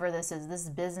 Whatever this is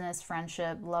business,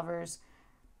 friendship, lovers,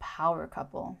 power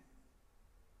couple.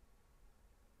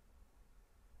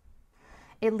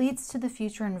 It leads to the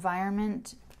future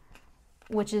environment,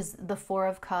 which is the Four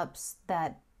of Cups,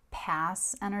 that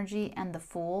pass energy, and the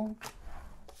Fool.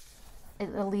 It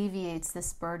alleviates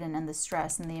this burden and the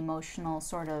stress and the emotional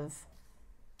sort of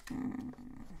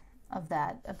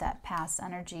that past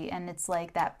energy. And it's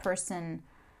like that person,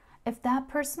 if that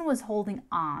person was holding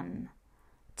on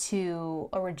to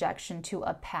a rejection, to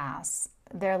a pass,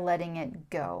 they're letting it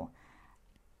go.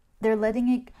 They're letting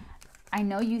it, I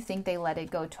know you think they let it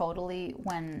go totally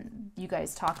when you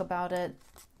guys talk about it,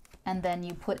 and then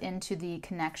you put into the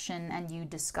connection and you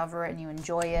discover it and you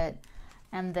enjoy it,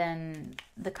 and then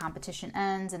the competition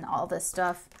ends and all this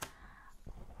stuff.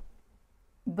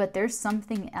 But there's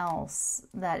something else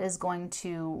that is going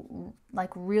to,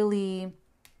 like, really,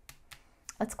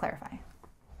 let's clarify.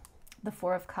 The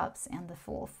Four of Cups and the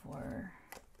Fool for,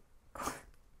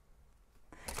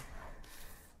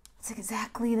 it's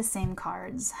exactly the same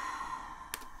cards.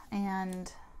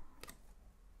 And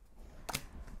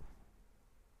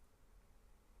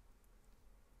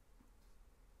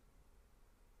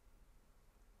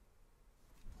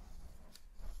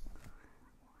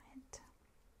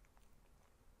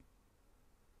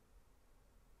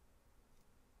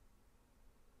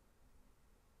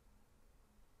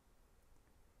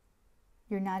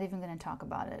you're not even going to talk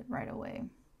about it right away.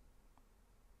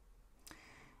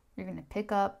 You're going to pick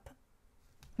up,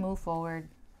 move forward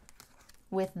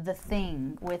with the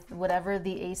thing, with whatever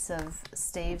the Ace of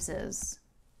Staves is.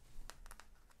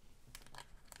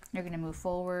 You're going to move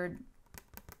forward,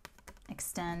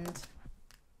 extend.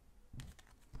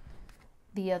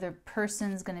 The other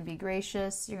person's going to be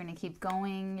gracious. You're going to keep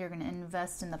going. You're going to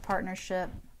invest in the partnership.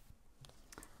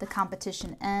 The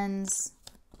competition ends.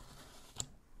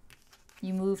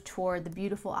 You move toward the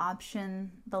beautiful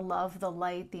option, the love, the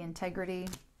light, the integrity.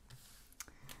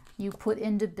 You put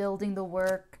into building the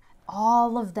work,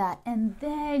 all of that, and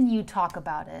then you talk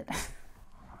about it.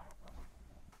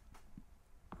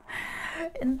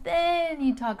 And then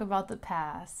you talk about the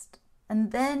past.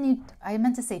 And then you, I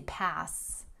meant to say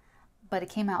pass, but it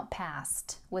came out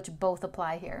past, which both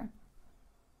apply here.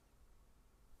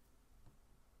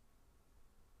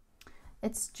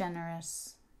 It's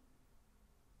generous.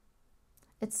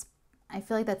 I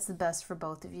feel like that's the best for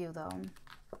both of you, though,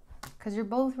 because you're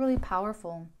both really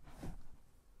powerful.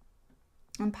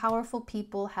 And powerful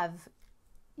people have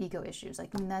ego issues.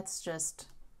 Like, and that's just,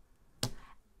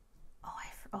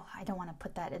 I don't want to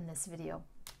put that in this video.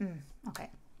 Okay.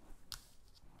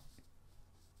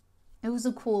 It was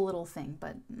a cool little thing,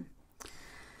 but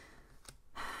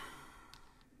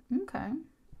okay.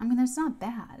 I mean, it's not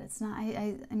bad. It's not,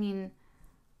 I mean,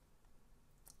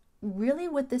 really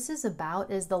what this is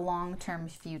about is the long-term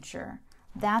future.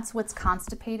 That's what's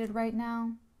constipated right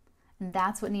now, and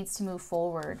that's what needs to move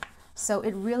forward. So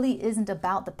it really isn't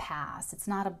about the past. It's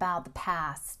not about the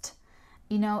past.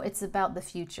 You know, it's about the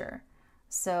future.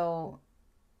 So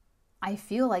I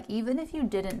feel like even if you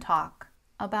didn't talk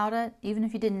about it, even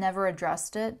if you never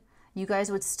addressed it, you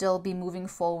guys would still be moving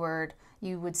forward.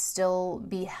 You would still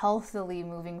be healthily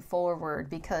moving forward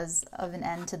because of an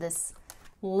end to this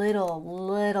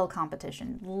little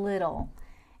competition. Little.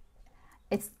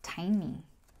 It's tiny.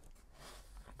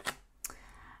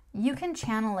 You can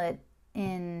channel it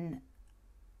in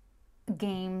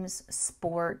games,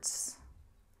 sports.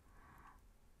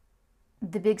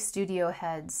 The big studio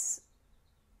heads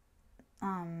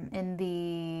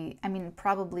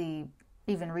probably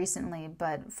even recently,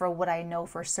 but for what I know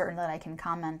for certain that I can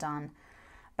comment on,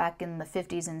 back in the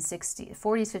 50s and 60s,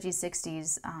 40s,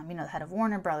 50s, 60s, the head of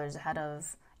Warner Brothers, the head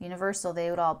of Universal, they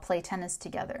would all play tennis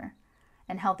together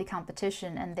in healthy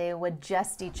competition, and they would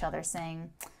jest each other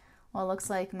saying, well, it looks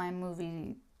like my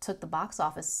movie took the box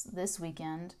office this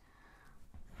weekend.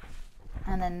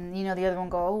 And then, the other one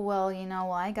go, oh, well,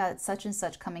 I got such and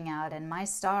such coming out, and my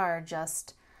star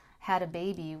just had a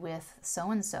baby with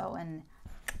so-and-so, and,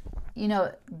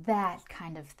 that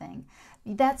kind of thing.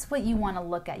 That's what you want to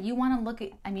look at. You want to look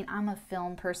at, I'm a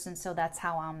film person, so that's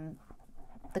how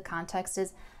the context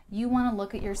is. You want to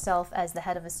look at yourself as the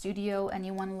head of a studio, and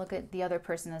you want to look at the other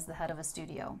person as the head of a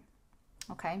studio,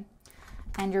 okay?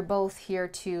 And you're both here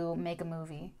to make a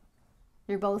movie.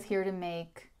 You're both here to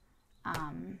make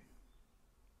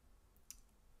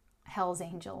Hell's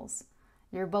Angels.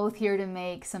 You're both here to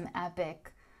make some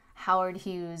epic Howard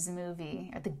Hughes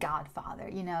movie, or The Godfather.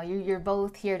 You're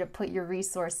both here to put your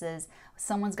resources.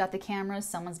 Someone's got the cameras,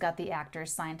 someone's got the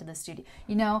actors signed to the studio,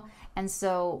 and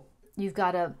so you've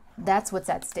got to, that's what's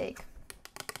at stake.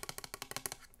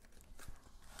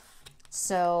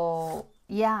 So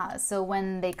yeah, so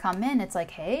when they come in, it's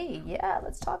like, hey, yeah,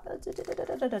 let's talk,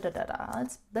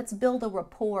 let's build a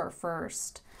rapport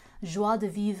first. Joie de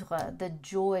vivre, the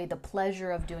joy, the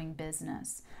pleasure of doing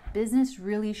business. Business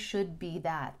really should be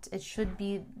that. It should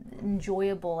be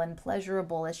enjoyable and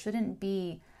pleasurable. It shouldn't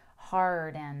be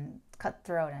hard and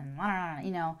cutthroat and,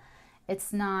 you know,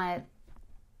 it's not,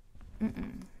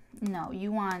 no,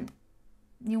 you want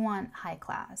high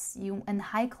class. And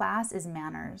high class is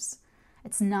manners.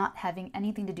 It's not having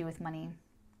anything to do with money.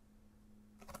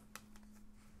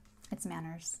 It's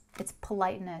manners. It's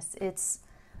politeness. It's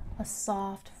a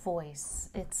soft voice.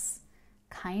 It's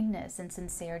kindness and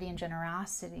sincerity and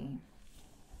generosity.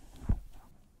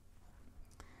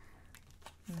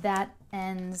 That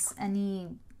ends any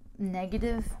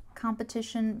negative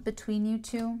competition between you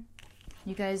two.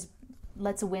 You guys,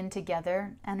 let's win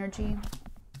together energy.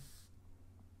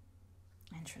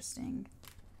 Interesting.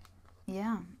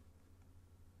 Yeah.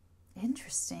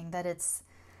 Interesting that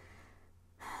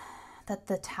that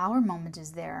the tower moment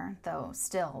is there, though,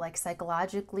 still. Like,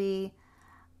 psychologically,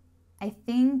 I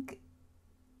think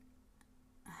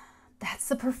that's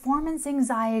the performance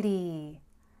anxiety.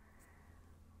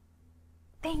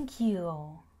 Thank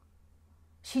you.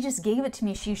 She just gave it to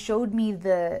me. She showed me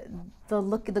the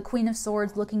look, the Queen of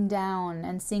Swords looking down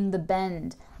and seeing the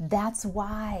bend. That's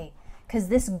why. Because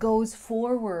this goes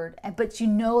forward, but you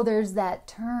know there's that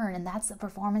turn, and that's the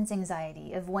performance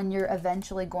anxiety of when you're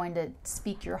eventually going to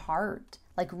speak your heart,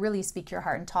 like really speak your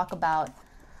heart and talk about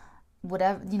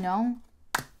whatever, you know.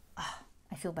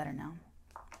 I feel better now.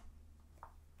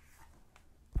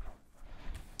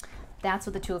 That's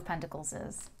what the Two of Pentacles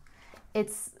is.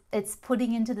 It's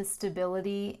putting into the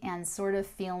stability and sort of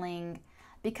feeling,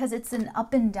 because it's an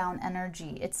up and down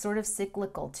energy. It's sort of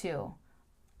cyclical too.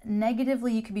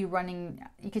 Negatively, you could be running,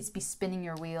 you could be spinning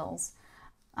your wheels.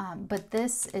 But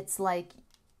this, it's like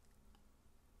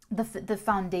the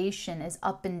foundation is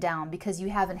up and down because you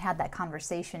haven't had that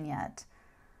conversation yet.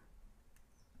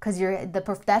 Because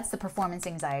that's the performance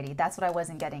anxiety. That's what I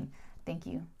wasn't getting. Thank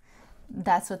you.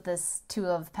 That's what this Two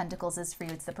of Pentacles is for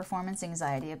you. It's the performance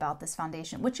anxiety about this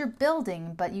foundation, which you're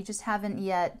building, but you just haven't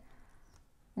yet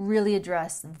really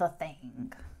addressed the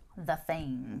thing. The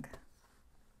thing.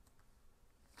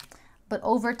 But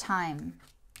over time,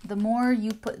 the more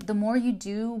you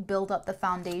do build up the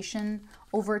foundation,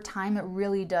 over time it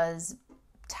really does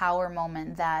tower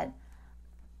moment, that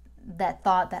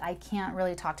thought that I can't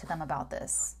really talk to them about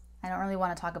this. I don't really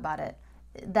want to talk about it.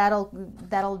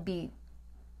 That'll be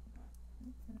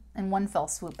in one fell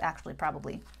swoop, actually,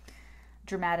 probably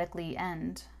dramatically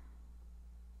end.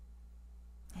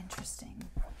 Interesting.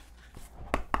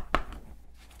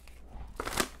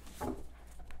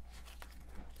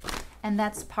 And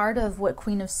that's part of what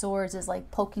Queen of Swords is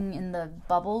like, poking in the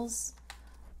bubbles.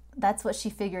 That's what she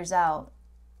figures out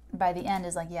by the end,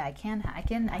 is like, yeah, I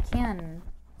can.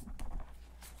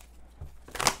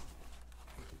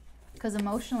 Because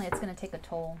emotionally, it's going to take a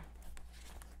toll.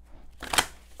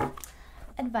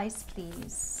 Advice,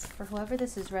 please, for whoever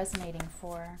this is resonating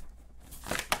for.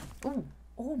 Ooh,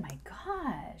 oh my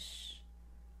gosh.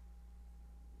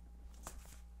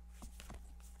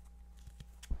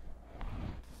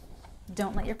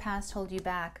 Don't let your past hold you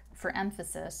back, for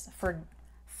emphasis, for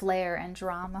flair and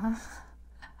drama.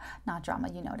 Not drama,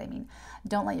 you know what I mean.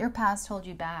 Don't let your past hold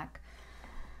you back.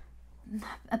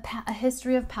 A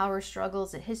history of power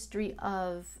struggles, a history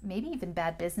of maybe even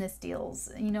bad business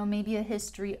deals, you know, maybe a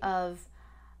history of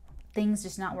things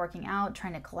just not working out,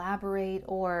 trying to collaborate,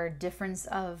 or difference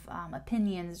of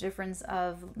opinions, difference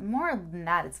of, more than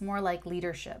that, it's more like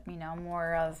leadership, you know,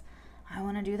 more of, I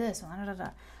want to do this,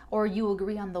 or you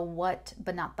agree on the what,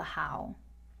 but not the how.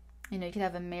 You know, you could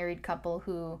have a married couple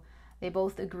who they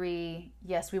both agree,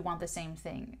 yes, we want the same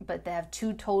thing, but they have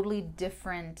two totally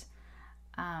different,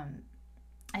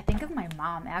 I think of my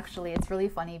mom, actually. It's really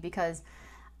funny because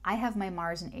I have my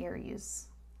Mars in Aries.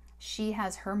 She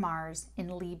has her Mars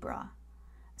in Libra.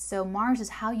 So Mars is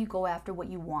how you go after what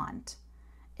you want.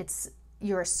 It's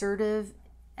your assertive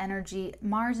energy.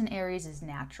 Mars in Aries is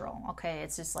natural, okay?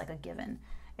 It's just like a given.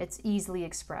 It's easily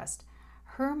expressed.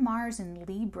 Her Mars in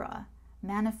Libra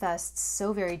manifests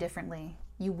so very differently.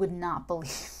 You would not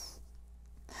believe.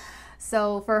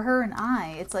 So for her and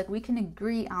I, it's like we can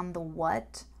agree on the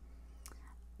what,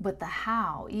 but the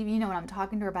how, even, you know, when I'm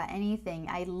talking to her about anything,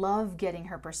 I love getting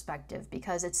her perspective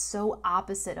because it's so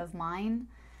opposite of mine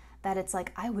that it's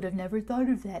like, I would have never thought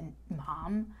of that,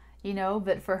 Mom, you know,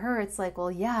 but for her, it's like, well,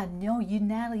 yeah, no,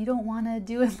 Natalie, you don't want to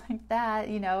do it like that,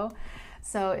 you know?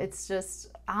 So it's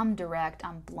just, I'm direct,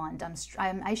 I'm blunt,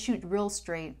 I shoot real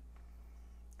straight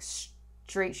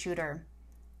shooter,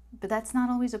 but that's not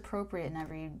always appropriate in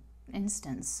every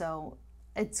instance. So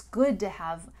it's good to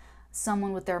have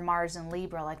someone with their Mars and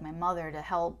Libra, like my mother, to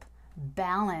help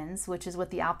balance, which is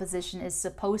what the opposition is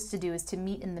supposed to do, is to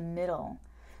meet in the middle.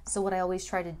 So what I always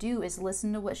try to do is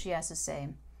listen to what she has to say.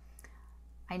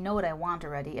 I know what I want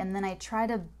already, and then I try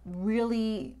to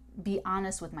really be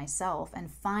honest with myself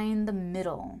and find the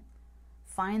middle.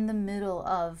 Find the middle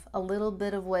of a little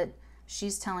bit of what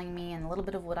she's telling me and a little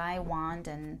bit of what I want,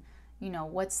 and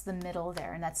what's the middle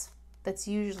there. And that's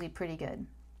usually pretty good.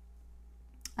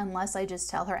 Unless I just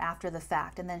tell her after the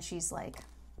fact, and then she's like,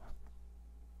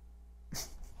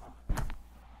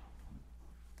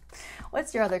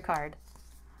 what's your other card?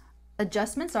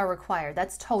 Adjustments are required.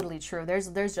 That's totally true. There's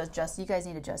just you guys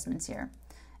need adjustments here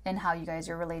in how you guys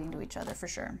are relating to each other, for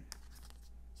sure.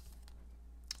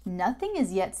 Nothing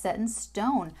is yet set in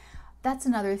stone. That's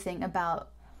another thing about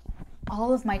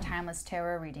all of my timeless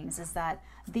tarot readings, is that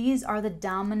these are the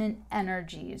dominant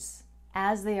energies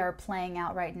as they are playing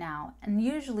out right now. And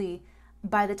usually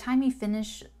by the time you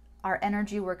finish our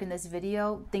energy work in this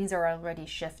video, things are already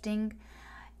shifting.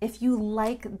 If you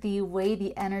like the way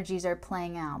the energies are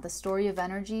playing out, the story of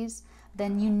energies,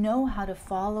 then you know how to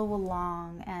follow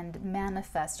along and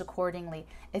manifest accordingly.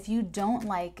 If you don't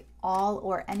like all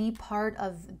or any part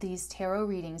of these tarot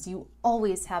readings, you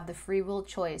always have the free will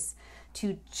choice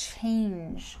to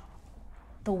change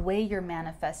the way you're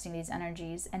manifesting these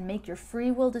energies and make your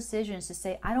free will decisions to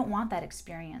say, I don't want that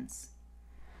experience.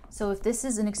 So if this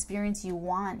is an experience you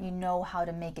want, you know how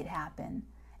to make it happen.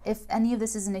 If any of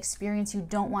this is an experience you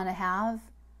don't want to have,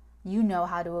 you know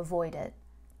how to avoid it.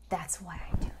 That's why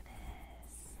I do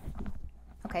this.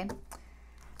 Okay,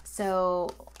 so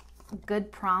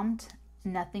good prompt.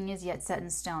 Nothing is yet set in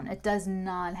stone. It does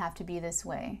not have to be this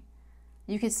way.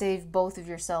 You could save both of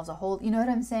yourselves a whole, you know what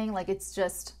I'm saying? Like, it's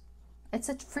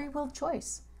a free will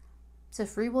choice. It's a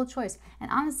free will choice.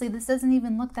 And honestly, this doesn't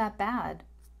even look that bad.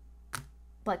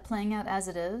 Like, playing out as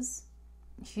it is,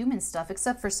 human stuff,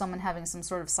 except for someone having some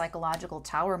sort of psychological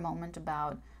tower moment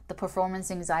about the performance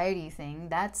anxiety thing.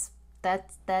 That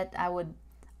I would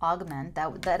augment.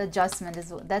 That adjustment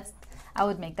is, I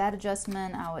would make that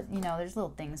adjustment. I would, there's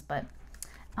little things, but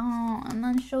and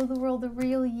then show the world the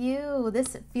real you.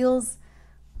 This feels,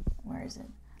 where is it?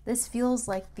 This feels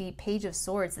like the Page of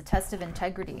Swords, the test of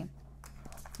integrity.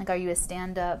 Like, are you a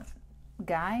stand-up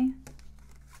guy?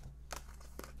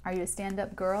 Are you a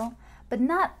stand-up girl? But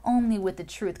not only with the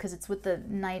truth, because it's with the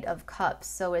Knight of Cups.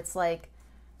 So it's like,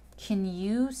 can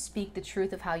you speak the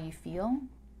truth of how you feel?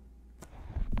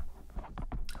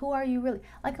 Who are you really?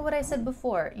 Like what I said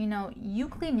before, you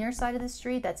clean your side of the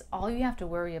street, that's all you have to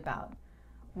worry about.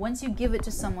 Once you give it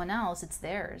to someone else, it's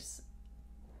theirs.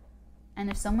 And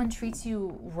if someone treats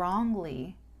you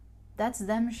wrongly, that's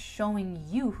them showing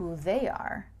you who they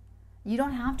are. You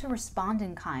don't have to respond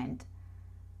in kind,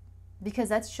 because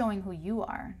that's showing who you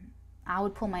are. I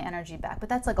would pull my energy back, but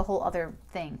that's like a whole other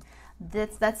thing.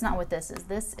 That's not what this is.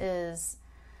 This is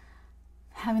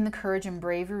having the courage and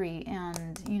bravery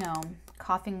and,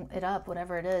 coughing it up,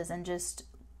 whatever it is, and just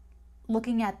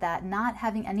looking at that, not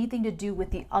having anything to do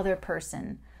with the other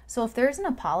person. So if there's an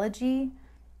apology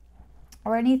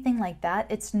or anything like that,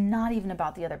 it's not even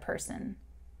about the other person.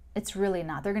 It's really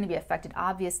not. They're going to be affected,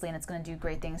 obviously, and it's going to do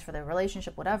great things for the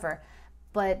relationship, whatever.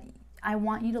 But I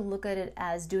want you to look at it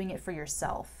as doing it for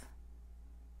yourself,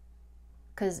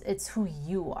 because it's who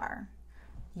you are.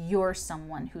 You're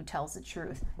someone who tells the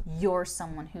truth. You're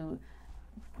someone who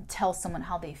tells someone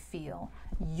how they feel.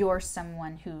 You're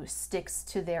someone who sticks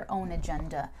to their own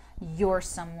agenda. You're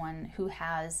someone who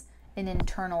has an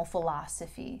internal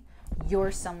philosophy.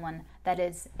 You're someone that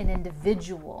is an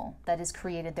individual that has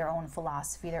created their own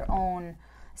philosophy, their own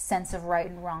sense of right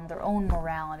and wrong, their own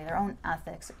morality, their own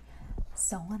ethics,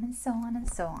 so on and so on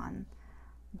and so on.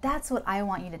 That's what I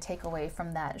want you to take away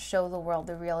from that. Show the world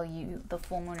the real you, the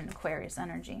full moon in Aquarius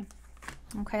energy.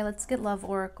 Okay, let's get Love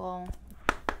Oracle.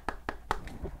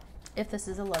 If this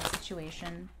is a love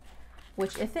situation,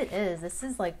 which if it is, this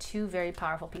is like two very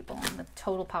powerful people, the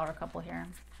total power couple here.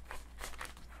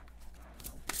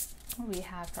 What do we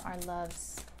have for our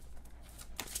loves?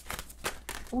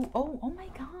 Ooh, oh my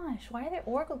gosh. Why are there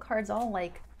oracle cards all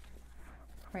like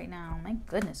right now? My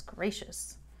goodness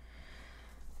gracious.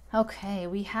 Okay,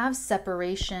 we have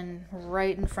separation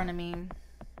right in front of me.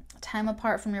 Time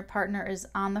apart from your partner is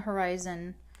on the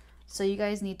horizon. So you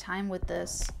guys need time with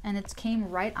this. And it came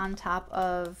right on top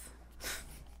of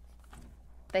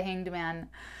the Hanged Man.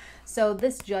 So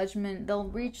this judgment, they'll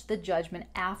reach the judgment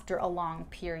after a long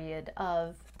period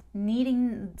of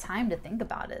needing time to think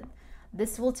about it.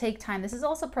 This will take time. This is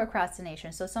also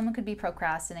procrastination. So someone could be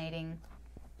procrastinating,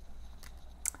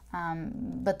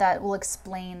 but that will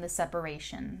explain the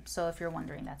separation. So if you're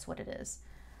wondering, that's what it is.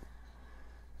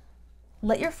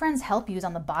 Let your friends help you is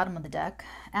on the bottom of the deck.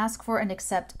 Ask for and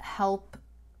accept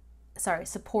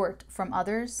support from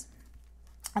others.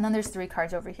 And then there's 3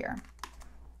 cards over here.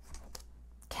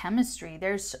 Chemistry.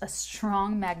 There's a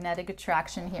strong magnetic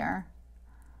attraction here.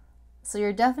 So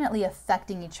you're definitely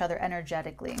affecting each other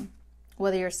energetically,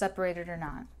 whether you're separated or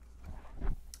not.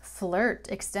 Flirt.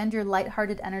 Extend your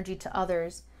lighthearted energy to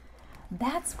others.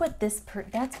 That's what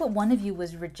one of you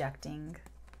was rejecting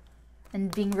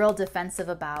and being real defensive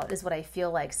about, is what I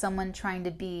feel like. Someone trying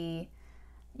to be,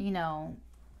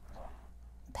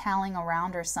 palling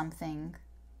around or something.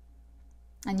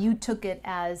 And you took it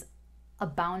as a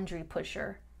boundary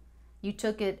pusher. You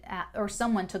took it or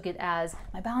someone took it as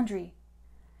my boundary.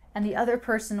 And the other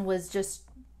person was just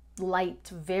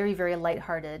light, very, very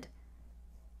lighthearted,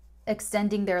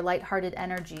 extending their lighthearted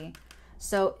energy.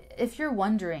 So if you're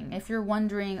wondering,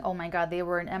 oh my God, they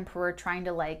were an emperor trying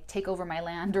to take over my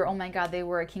land, or oh my God, they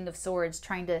were a king of swords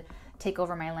trying to take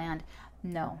over my land.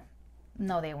 No,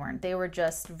 they weren't. They were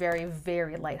just very,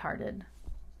 very lighthearted.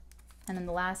 And then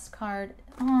the last card,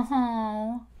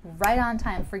 right on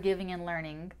time, forgiving and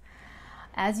learning.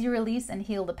 As you release and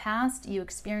heal the past, you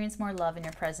experience more love in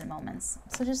your present moments.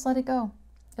 So just let it go.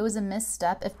 It was a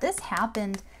misstep. If this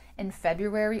happened in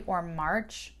February or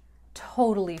March,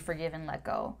 totally forgive and let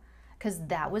go. Because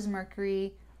that was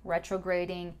Mercury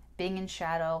retrograding, being in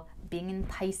shadow, being in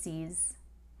Pisces.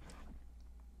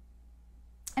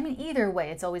 I mean, either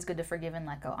way, it's always good to forgive and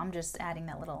let go. I'm just adding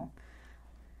that little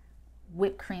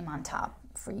whipped cream on top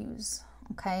for yous.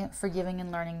 Okay? Forgiving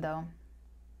and learning, though.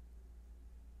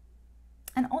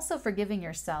 And also forgiving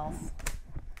yourself.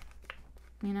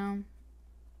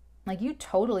 You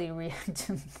totally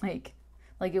reacted like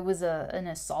it was an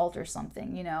assault or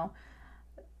something, it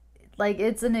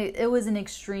was an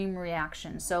extreme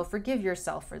reaction. So forgive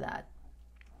yourself for that.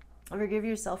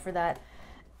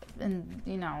 And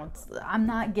I'm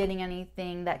not getting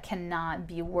anything that cannot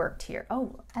be worked here.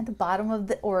 Oh, at the bottom of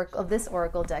this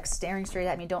oracle deck, staring straight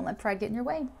at me, don't let pride get in your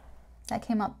way. That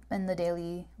came up in the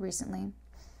daily recently.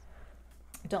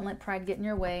 Don't let pride get in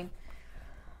your way.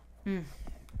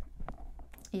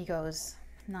 Egos,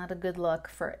 not a good look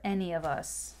for any of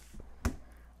us.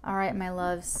 All right, my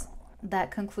loves,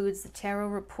 that concludes the tarot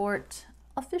report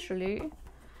officially.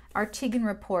 Arteagan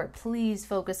Report, please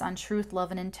focus on truth,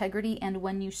 love, and integrity. And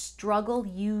when you struggle,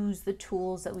 use the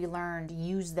tools that we learned.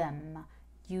 Use them.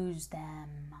 Use the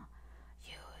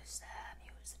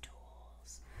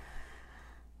tools.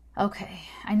 Okay,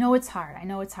 I know it's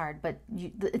hard, but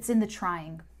it's in the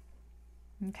trying.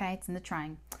 Okay, it's in the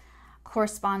trying.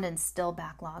 Correspondence still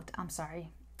backlogged. I'm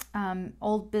sorry. No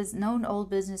old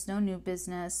business, no new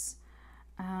business.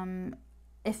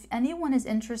 If anyone is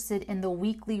interested in the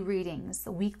weekly readings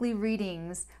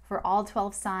for all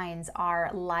 12 signs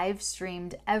are live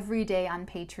streamed every day on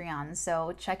Patreon.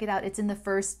 So check it out. It's in the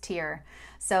first tier.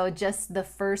 So just the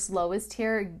first lowest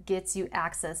tier gets you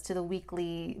access to the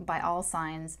weekly by all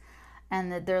signs,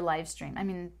 and they're live streamed. I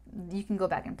mean, you can go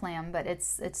back and play them, but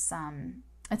it's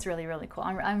really, really cool.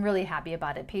 I'm really happy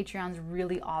about it. Patreon's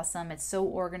really awesome. It's so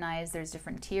organized. There's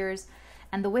different tiers.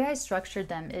 And the way I structured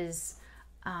them is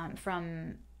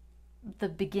from the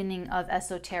beginning of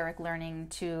esoteric learning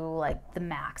to the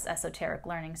max esoteric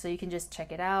learning. So you can just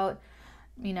check it out,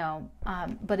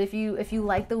 but if you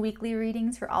like the weekly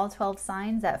readings for all 12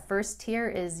 signs, that first tier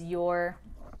is your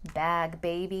bag,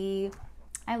 baby.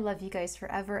 I love you guys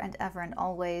forever and ever and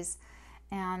always.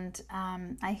 And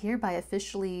I hereby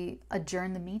officially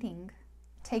adjourn the meeting.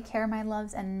 Take care, my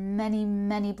loves, and many,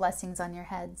 many blessings on your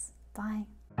heads. Bye.